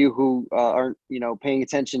any of you who aren't paying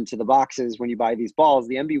attention to the boxes when you buy these balls,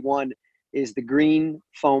 the MB1 is the green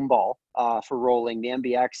foam ball for rolling. The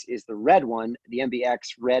MBX is the red one. The MBX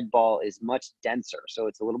red ball is much denser, so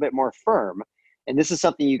it's a little bit more firm. And this is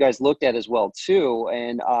something you guys looked at as well too.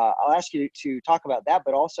 And I'll ask you to talk about that,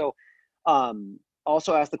 but also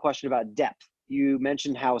ask the question about depth. You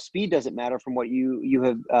mentioned how speed doesn't matter from what you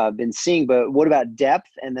have been seeing, but what about depth,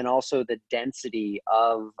 and then also the density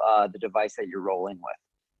of the device that you're rolling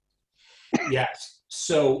with? Yes.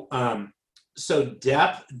 So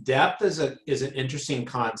depth is an interesting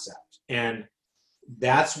concept, and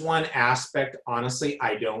that's one aspect, honestly,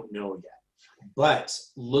 I don't know yet. But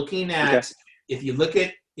looking at if you look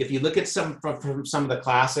at some from some of the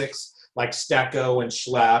classics, like Stecco and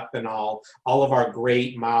Schlepp and all of our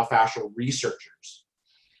great myofascial researchers,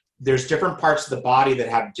 there's different parts of the body that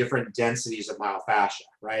have different densities of myofascia,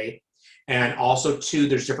 right? And also too,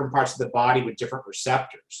 there's different parts of the body with different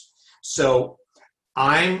receptors. So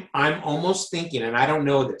I'm almost thinking, and I don't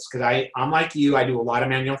know this because I'm like you, I do a lot of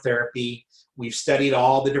manual therapy. We've studied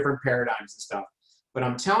all the different paradigms and stuff. But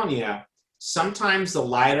I'm telling you, sometimes the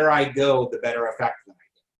lighter I go, the better effect that I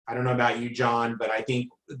get. I don't know about you, John, but I think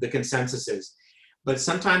the consensus is. But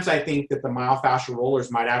sometimes I think that the myofascial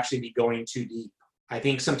rollers might actually be going too deep. I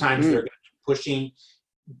think sometimes they're going to be pushing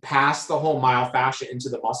past the whole myofascia into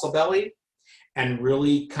the muscle belly and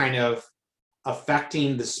really kind of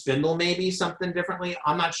affecting the spindle, maybe something differently.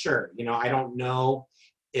 I'm not sure. I don't know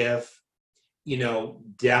if,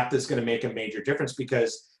 depth is going to make a major difference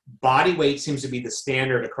because body weight seems to be the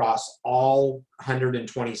standard across all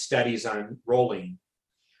 120 studies on rolling.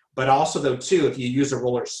 But also though, too, if you use a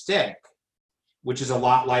roller stick, which is a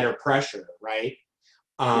lot lighter pressure, right?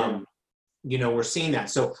 We're seeing that.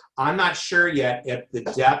 So I'm not sure yet if the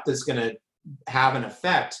depth is going to have an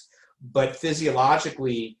effect, but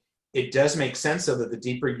physiologically, it does make sense so that the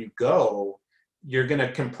deeper you go, you're going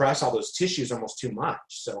to compress all those tissues almost too much.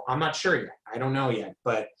 So I'm not sure yet. I don't know yet,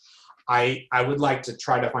 but I would like to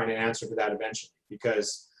try to find an answer to that eventually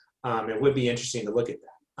because it would be interesting to look at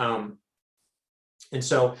that. And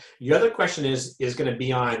so your other question is going to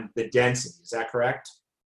be on the density. Is that correct?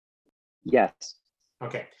 Yes.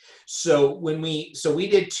 Okay. So we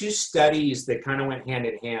did two studies that kind of went hand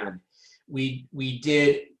in hand. We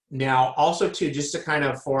did now also too, just to kind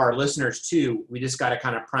of, for our listeners too, we just got to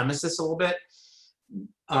kind of premise this a little bit.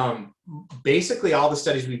 Basically all the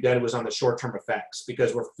studies we've done was on the short-term effects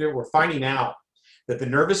because we're finding out that the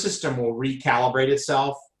nervous system will recalibrate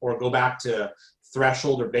itself or go back to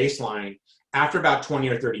threshold or baseline after about 20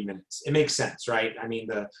 or 30 minutes. It makes sense, right? I mean,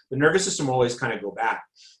 the nervous system will always kind of go back.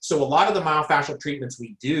 So a lot of the myofascial treatments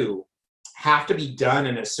we do have to be done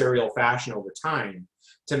in a serial fashion over time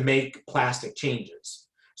to make plastic changes.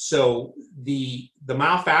 So the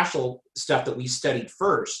myofascial stuff that we studied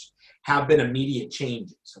first have been immediate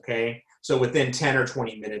changes, okay? So within 10 or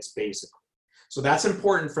 20 minutes, basically. So that's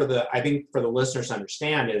important I think for the listeners to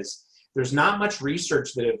understand is there's not much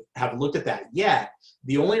research that have looked at that yet.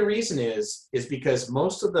 The only reason is because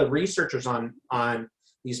most of the researchers on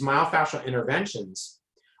these myofascial interventions,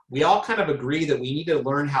 we all kind of agree that we need to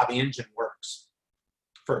learn how the engine works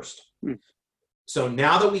first. So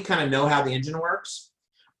now that we kind of know how the engine works,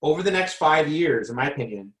 over the next 5 years, in my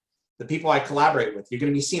opinion, the people I collaborate with, you're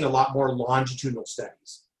going to be seeing a lot more longitudinal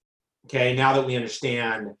studies, okay, now that we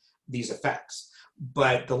understand these effects.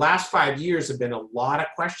 But the last 5 years have been a lot of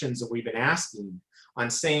questions that we've been asking on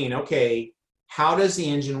saying, okay, how does the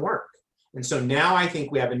engine work? And so now I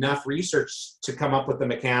think we have enough research to come up with the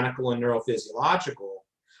mechanical and neurophysiological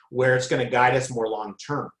where it's going to guide us more long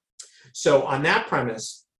term. So on that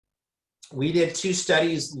premise, we did two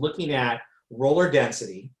studies looking at roller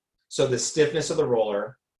density, so the stiffness of the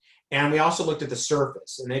roller, and we also looked at the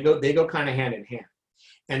surface, and they go kind of hand in hand.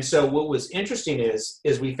 And so what was interesting is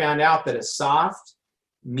we found out that a soft,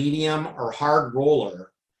 medium, or hard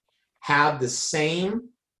roller have the same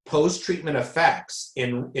post-treatment effects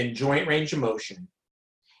in joint range of motion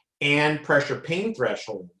and pressure pain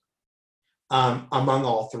threshold among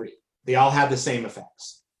all three. They all have the same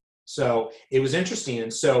effects. So it was interesting.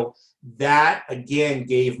 And so that, again,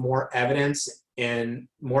 gave more evidence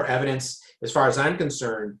as far as I'm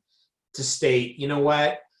concerned to state, you know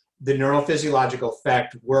what, the neurophysiological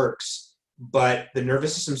effect works, but the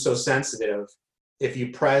nervous system's so sensitive, if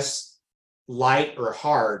you press light or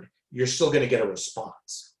hard, you're still going to get a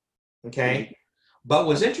response, okay? But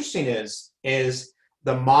what's interesting is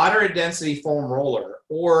the moderate density foam roller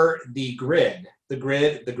or the grid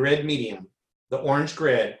medium, the orange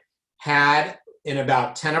grid, had, in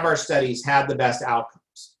about 10 of our studies, had the best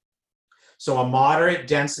outcomes. So a moderate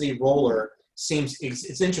density roller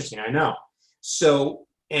it's interesting, I know. So,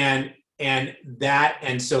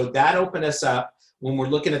 so that opened us up when we're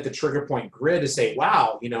looking at the trigger point grid to say,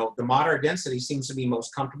 wow, the moderate density seems to be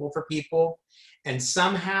most comfortable for people. And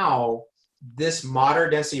somehow this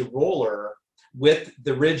moderate density roller with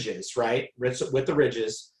the ridges, right? With the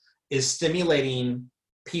ridges is stimulating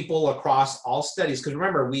people across all studies. Because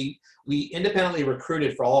remember, we independently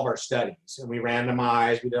recruited for all of our studies and we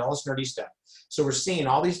randomized, we did all this nerdy stuff. So we're seeing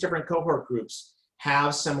all these different cohort groups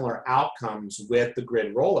have similar outcomes with the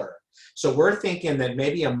grid roller. So we're thinking that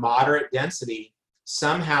maybe a moderate density,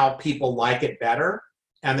 somehow people like it better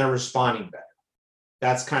and they're responding better.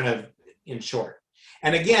 That's kind of in short.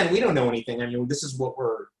 And again, we don't know anything. I mean, this is what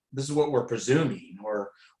we're presuming,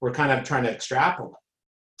 or we're kind of trying to extrapolate.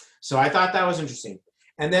 So I thought that was interesting.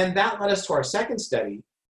 And then that led us to our second study,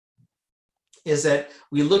 is that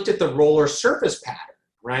we looked at the roller surface pattern.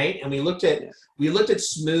 right? And we looked at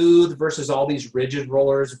smooth versus all these rigid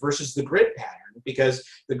rollers versus the grid pattern, because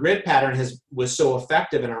the grid pattern was so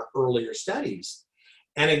effective in our earlier studies.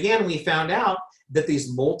 And again, we found out that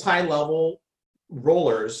these multi-level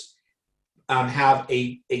rollers have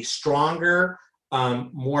a stronger,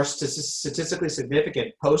 more statistically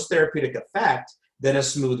significant post-therapeutic effect than a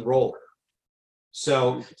smooth roller.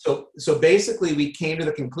 So basically, we came to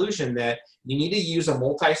the conclusion that you need to use a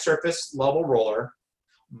multi-surface level roller,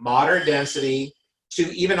 moderate density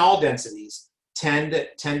to even all densities tend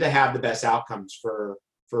to have the best outcomes for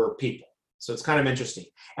people. So it's kind of interesting.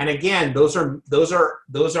 And again, those are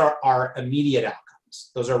our immediate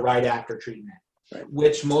outcomes. Those are right after treatment, right,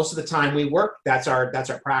 which most of the time we work. That's our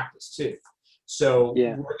practice too. So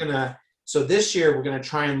this year we're gonna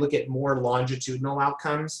try and look at more longitudinal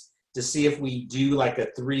outcomes to see if we do like a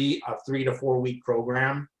 3 to 4 week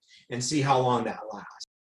program and see how long that lasts.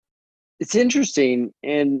 It's interesting,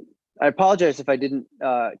 and I apologize if I didn't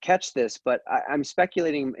catch this, but I'm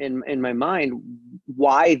speculating in my mind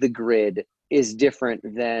why the grid is different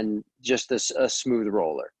than just a smooth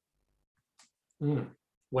roller.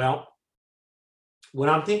 Well, what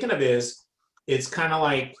I'm thinking of is, it's kind of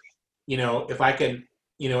like, if I can,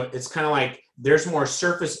 it's kind of like there's more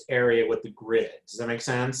surface area with the grid. Does that make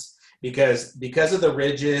sense? Because of the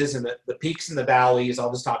ridges and the peaks and the valleys,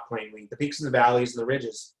 I'll just talk plainly, the peaks and the valleys and the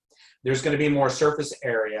ridges, there's going to be more surface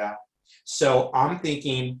area. So I'm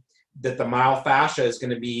thinking that the myofascia is going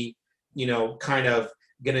to be, kind of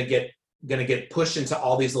going to get pushed into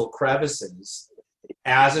all these little crevices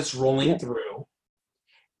as it's rolling through.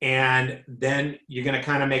 And then you're going to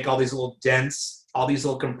kind of make all these little dents, all these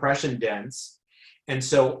little compression dents. And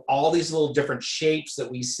so all these little different shapes that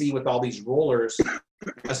we see with all these rollers,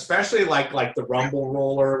 especially like the rumble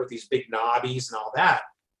roller with these big knobbies and all that,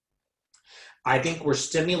 I think we're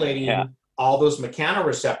stimulating all those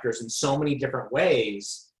mechanoreceptors in so many different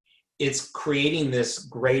ways. It's creating this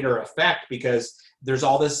greater effect because there's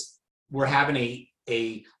all this, we're having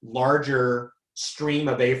a larger stream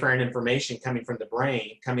of afferent information coming from the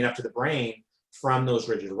brain, coming up to the brain from those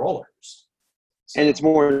rigid rollers. So, and it's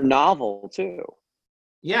more novel too.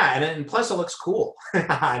 Yeah, and plus it looks cool.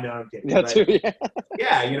 I know, I'm kidding. Yeah, too, yeah.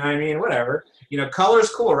 Yeah, you know what I mean? Whatever.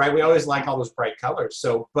 Color's cool, right? We always like all those bright colors.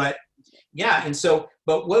 So, but yeah, and so,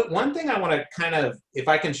 but one thing I want to kind of, if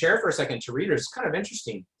I can share for a second to readers, kind of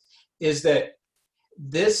interesting, is that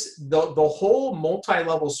the whole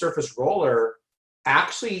multi-level surface roller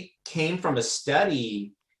actually came from a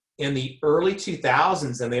study in the early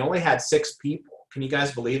 2000s, and they only had 6 people. Can you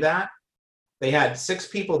guys believe that? They had 6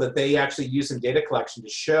 people that they actually used in data collection to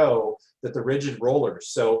show that the rigid rollers.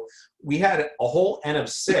 So we had a whole N of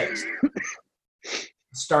 6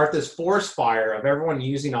 start this forest fire of everyone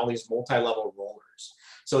using all these multi-level rollers.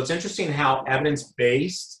 So it's interesting how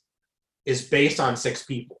evidence-based is based on 6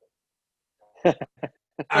 people.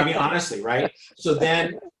 I mean, honestly, right? So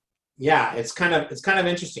then, yeah, it's kind of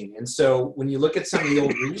interesting. And so when you look at some of the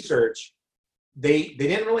old research, they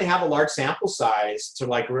didn't really have a large sample size to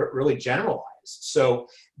like really generalize. So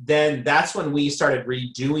then that's when we started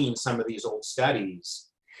redoing some of these old studies.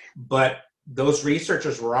 But those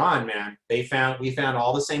researchers were on, man. We found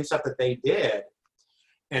all the same stuff that they did.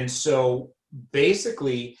 And so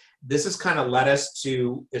basically, this has kind of led us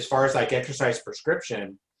to, as far as like exercise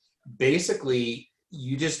prescription, basically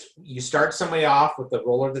you start somebody off with the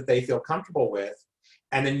roller that they feel comfortable with,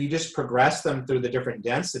 and then you just progress them through the different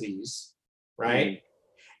densities, right? Mm-hmm.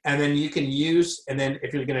 And then you can use, and then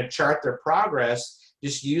if you're going to chart their progress,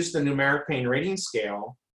 just use the numeric pain rating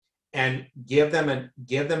scale and give them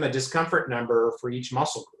a discomfort number for each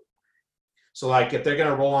muscle group. So like if they're going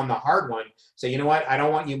to roll on the hard one, say, you know what, I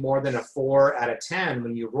don't want you more than a 4 out of 10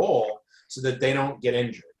 when you roll, so that they don't get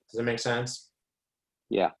injured. Does that make sense?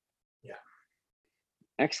 Yeah. Yeah.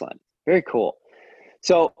 Excellent. Very cool.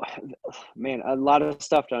 So, man, a lot of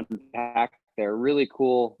stuff to unpack there. Really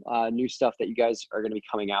cool new stuff that you guys are going to be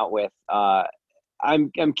coming out with.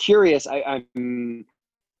 I'm curious. I'm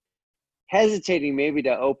hesitating maybe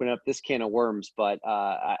to open up this can of worms, but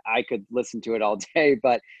I could listen to it all day.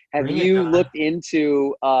 But have you looked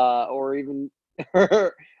into or even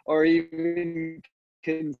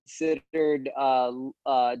considered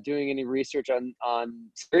doing any research on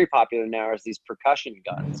very popular now as these percussion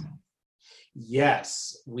guns?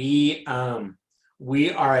 Yes, we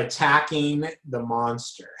are attacking the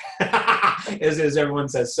monster, as everyone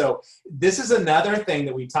says. So this is another thing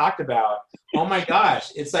that we talked about. Oh my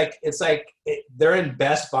gosh, it's like they're in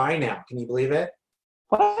Best Buy now. Can you believe it?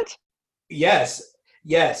 What? Yes,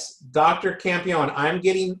 Dr. Campione. I'm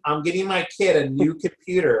getting my kid a new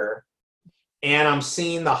computer, and I'm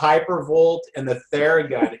seeing the Hypervolt and the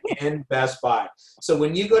Theragun in Best Buy. So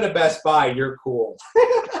when you go to Best Buy, you're cool.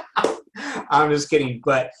 I'm just kidding,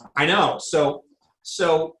 but I know. So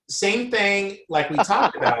same thing like we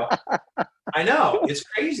talked about. I know, it's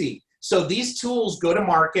crazy. So these tools go to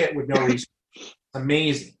market with no research.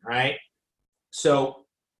 Amazing, right? So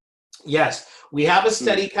yes, we have a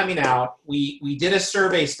study coming out. We did a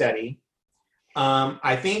survey study.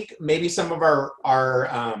 I think maybe some of our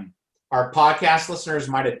podcast listeners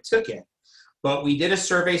might have took it, but we did a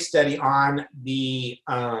survey study on the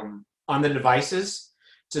devices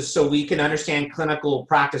so we can understand clinical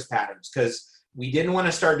practice patterns, because we didn't want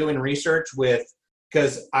to start doing research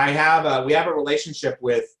because we have a relationship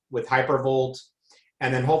with Hypervolt,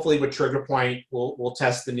 and then hopefully with TriggerPoint we'll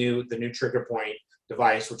test the new TriggerPoint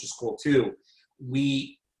device, which is cool too.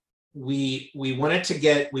 We wanted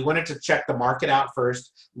to check the market out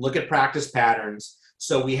first, look at practice patterns.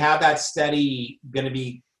 So we have that study going to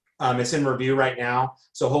be, it's in review right now.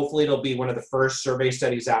 So hopefully it'll be one of the first survey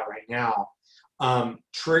studies out right now.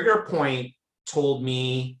 TriggerPoint told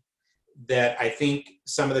me that I think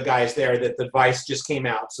some of the guys there that the device just came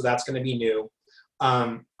out. So that's going to be new.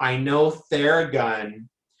 I know Theragun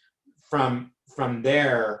from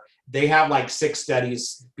there, they have like 6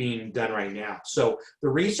 studies being done right now. So the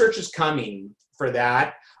research is coming for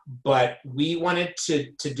that, but we wanted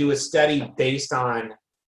to do a study based on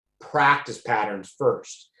practice patterns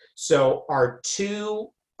first. So our two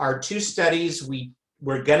studies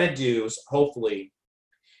we're going to do, hopefully,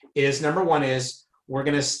 is number one is we're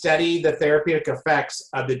going to study the therapeutic effects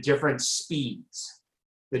of the different speeds,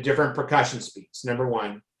 the different percussion speeds, number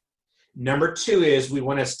one. Number two is we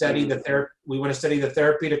want to study the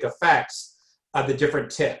therapeutic effects of the different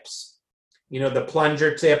tips. You know, the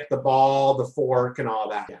plunger tip, the ball, the fork, and all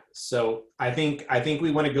that. So I think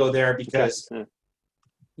we want to go there because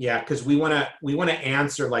because we want to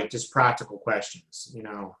answer like just practical questions, you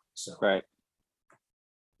know. So right.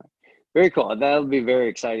 Very cool. That'll be very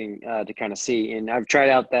exciting to kind of see. And I've tried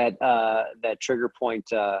out that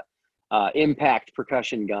TriggerPoint impact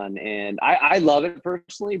percussion gun, and I love it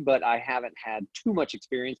personally, but I haven't had too much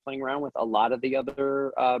experience playing around with a lot of the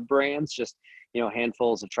other brands, just, you know,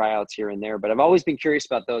 handfuls of tryouts here and there. But I've always been curious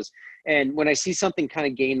about those. And when I see something kind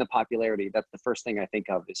of gain the popularity, that's the first thing I think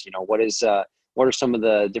of is, you know, what are some of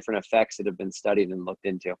the different effects that have been studied and looked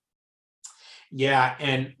into? Yeah,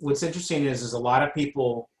 and what's interesting is a lot of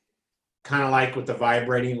people kind of like with the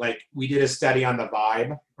vibrating, like we did a study on the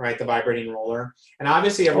Vibe, right? The vibrating roller. And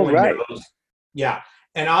obviously everyone knows. Yeah.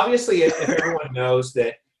 And obviously if everyone knows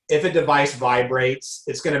that if a device vibrates,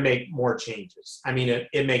 it's going to make more changes. I mean,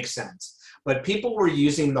 it makes sense. But people were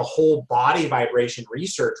using the whole body vibration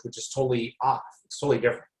research, which is totally off. It's totally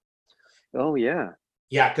different. Oh, yeah.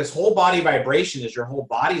 Yeah, because whole body vibration is your whole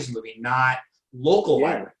body's moving, not local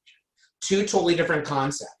vibration. 2 totally different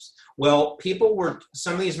concepts. Well,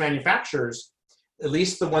 some of these manufacturers, at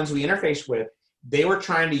least the ones we interface with, they were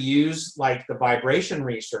trying to use like the vibration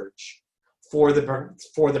research for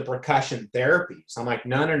the percussion therapy. So I'm like,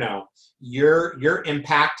 no, you're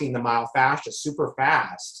impacting the myofascia super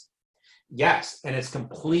fast. Yes, and it's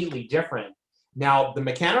completely different. Now the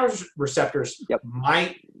mechanoreceptors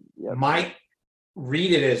might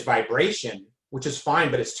read it as vibration, which is fine,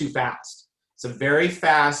 but it's too fast. It's a very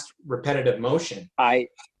fast, repetitive motion.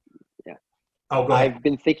 I've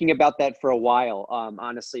been thinking about that for a while,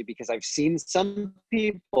 honestly, because I've seen some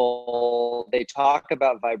people, they talk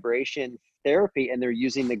about vibration therapy and they're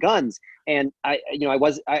using the guns. And I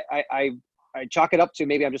chalk it up to,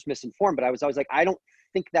 maybe I'm just misinformed, but I was always like, I don't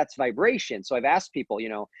think that's vibration. So I've asked people, you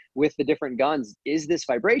know, with the different guns, is this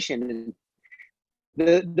vibration? And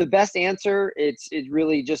the best answer, it's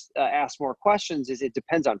really just ask more questions, is it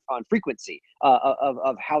depends on frequency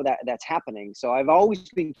of how that's happening. So I've always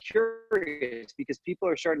been curious because people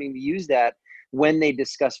are starting to use that when they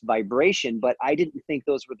discuss vibration, but I didn't think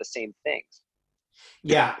those were the same things.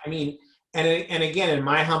 Yeah, I mean, and again, in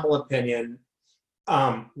my humble opinion,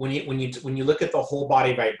 when you look at the whole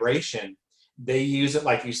body vibration, they use it,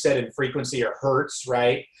 like you said, in frequency or hertz,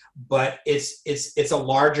 right? But it's a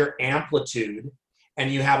larger amplitude. And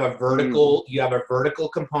you have a vertical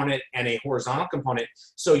component and a horizontal component.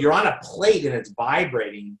 So you're on a plate and it's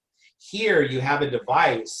vibrating. Here you have a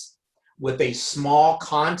device with a small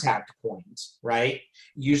contact point, right?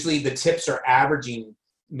 Usually the tips are averaging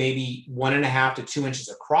maybe 1.5 to 2 inches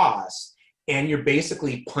across, and you're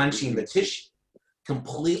basically punching the tissue.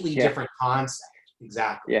 Completely different concept.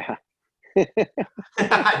 Exactly. Yeah.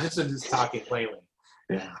 just talking plainly.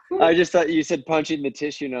 Yeah. I just thought you said punching the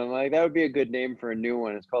tissue, and I'm like, that would be a good name for a new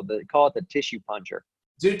one. Call it the tissue puncher.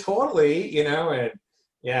 Dude, totally. You know, and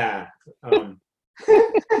Yeah. I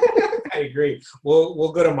agree.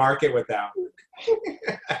 We'll go to market with that one.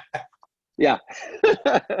 Yeah.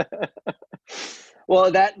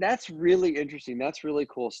 Well, that's really interesting. That's really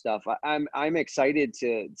cool stuff. I'm excited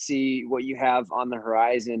to see what you have on the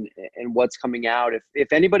horizon and what's coming out.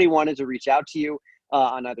 If anybody wanted to reach out to you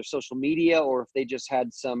on either social media, or if they just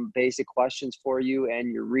had some basic questions for you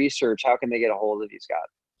and your research, how can they get a hold of you, Scott?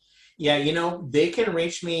 Yeah, they can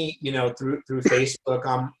reach me, through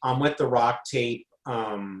Facebook. I'm with the Rock Tape,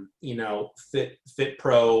 Fit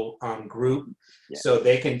Pro group, Yeah. so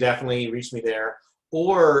they can definitely reach me there.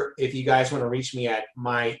 Or if you guys want to reach me at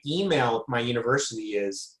my email, my university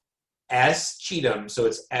is scheatham, so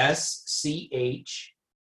it's SCHEATHAM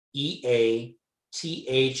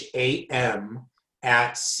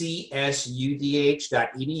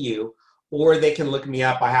 @csudh.edu. Or they can look me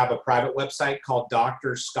up. I have a private website called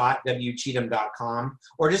drscottwcheatham.com,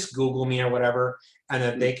 or just Google me or whatever, and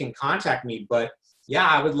then they can contact me. But yeah,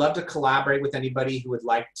 I would love to collaborate with anybody who would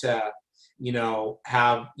like to,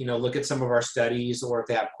 have, look at some of our studies, or if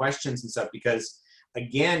they have questions and stuff, because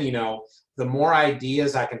again, the more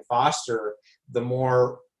ideas I can foster, the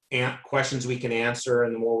more questions we can answer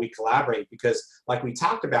and the more we collaborate, because like we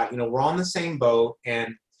talked about, we're on the same boat.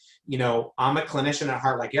 And I'm a clinician at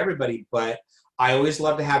heart like everybody, but I always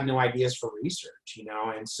love to have new ideas for research,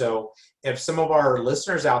 and so if some of our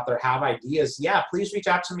listeners out there have ideas, yeah, please reach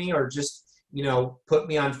out to me, or just, put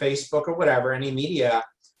me on Facebook or whatever, any media,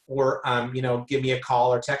 or, give me a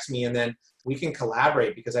call or text me, and then we can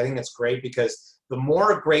collaborate, because I think that's great, because the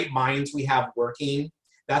more great minds we have working,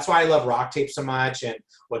 that's why I love Rock Tape so much. And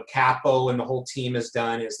what Capo and the whole team has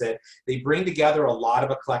done is that they bring together a lot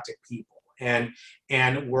of eclectic people. And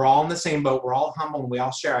we're all in the same boat. We're all humble, and we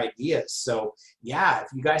all share ideas. So yeah, if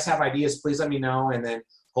you guys have ideas, please let me know. And then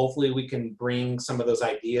hopefully we can bring some of those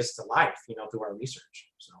ideas to life, through our research.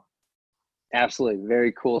 So. Absolutely.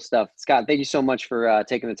 Very cool stuff. Scott, thank you so much for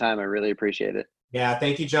taking the time. I really appreciate it. Yeah.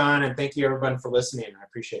 Thank you, John. And thank you everyone for listening. I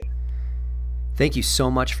appreciate it. Thank you so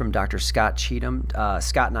much from Dr. Scott Cheatham.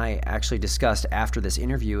 Scott and I actually discussed after this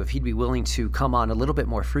interview if he'd be willing to come on a little bit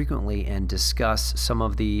more frequently and discuss some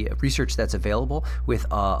of the research that's available with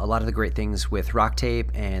a lot of the great things with Rock Tape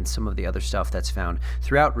and some of the other stuff that's found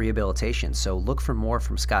throughout rehabilitation. So look for more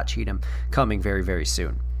from Scott Cheatham coming very, very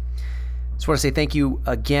soon. Just want to say thank you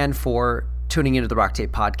again for tuning into the Rock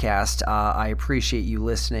Tape podcast. I appreciate you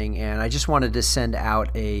listening, and I just wanted to send out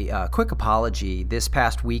a quick apology. This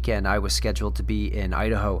past weekend, I was scheduled to be in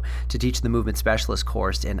Idaho to teach the movement specialist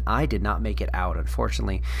course, and I did not make it out.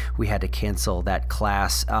 Unfortunately, we had to cancel that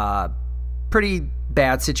class. Pretty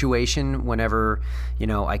bad situation whenever,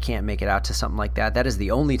 I can't make it out to something like that. That is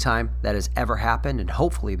the only time that has ever happened, and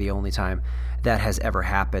hopefully the only time that has ever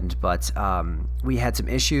happened. But we had some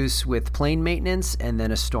issues with plane maintenance, and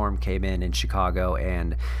then a storm came in Chicago,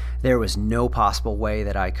 and there was no possible way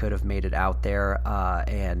that I could have made it out there.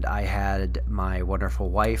 And I had my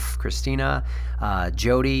wonderful wife, Christina,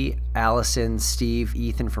 Jody, Allison, Steve,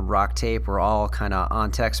 Ethan from Rock Tape were all kind of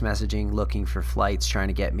on text messaging, looking for flights, trying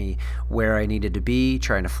to get me where I needed to be,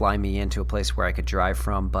 trying to fly me into a place where I could drive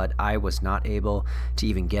from. But I was not able to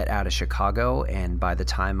even get out of Chicago. And by the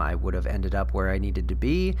time I would have ended up where I needed to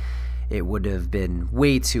be, it would have been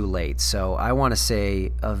way too late. So I want to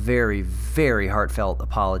say a very, very heartfelt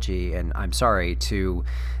apology, and I'm sorry to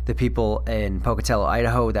the people in Pocatello,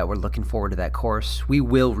 Idaho that were looking forward to that course. We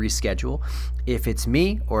will reschedule. If it's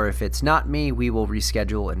me or if it's not me, we will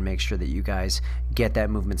reschedule and make sure that you guys get that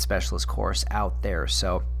movement specialist course out there.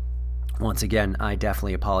 So once again, I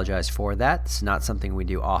definitely apologize for that. It's not something we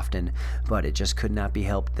do often, but it just could not be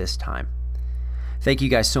helped this time. Thank you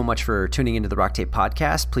guys so much for tuning into the Rock Tape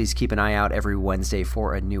podcast. Please keep an eye out every Wednesday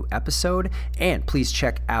for a new episode. And please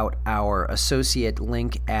check out our associate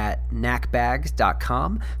link at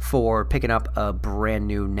knackbags.com for picking up a brand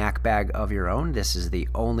new knack bag of your own. This is the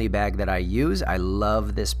only bag that I use. I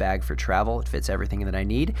love this bag for travel. It fits everything that I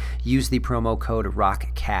need. Use the promo code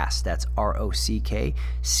ROCKCAST. That's ROCKCAST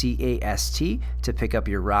to pick up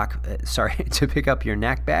your to pick up your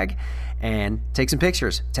knack bag. And take some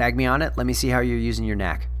pictures. Tag me on it. Let me see how you're using your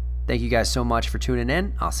knack. Thank you guys so much for tuning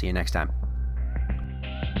in. I'll see you next time.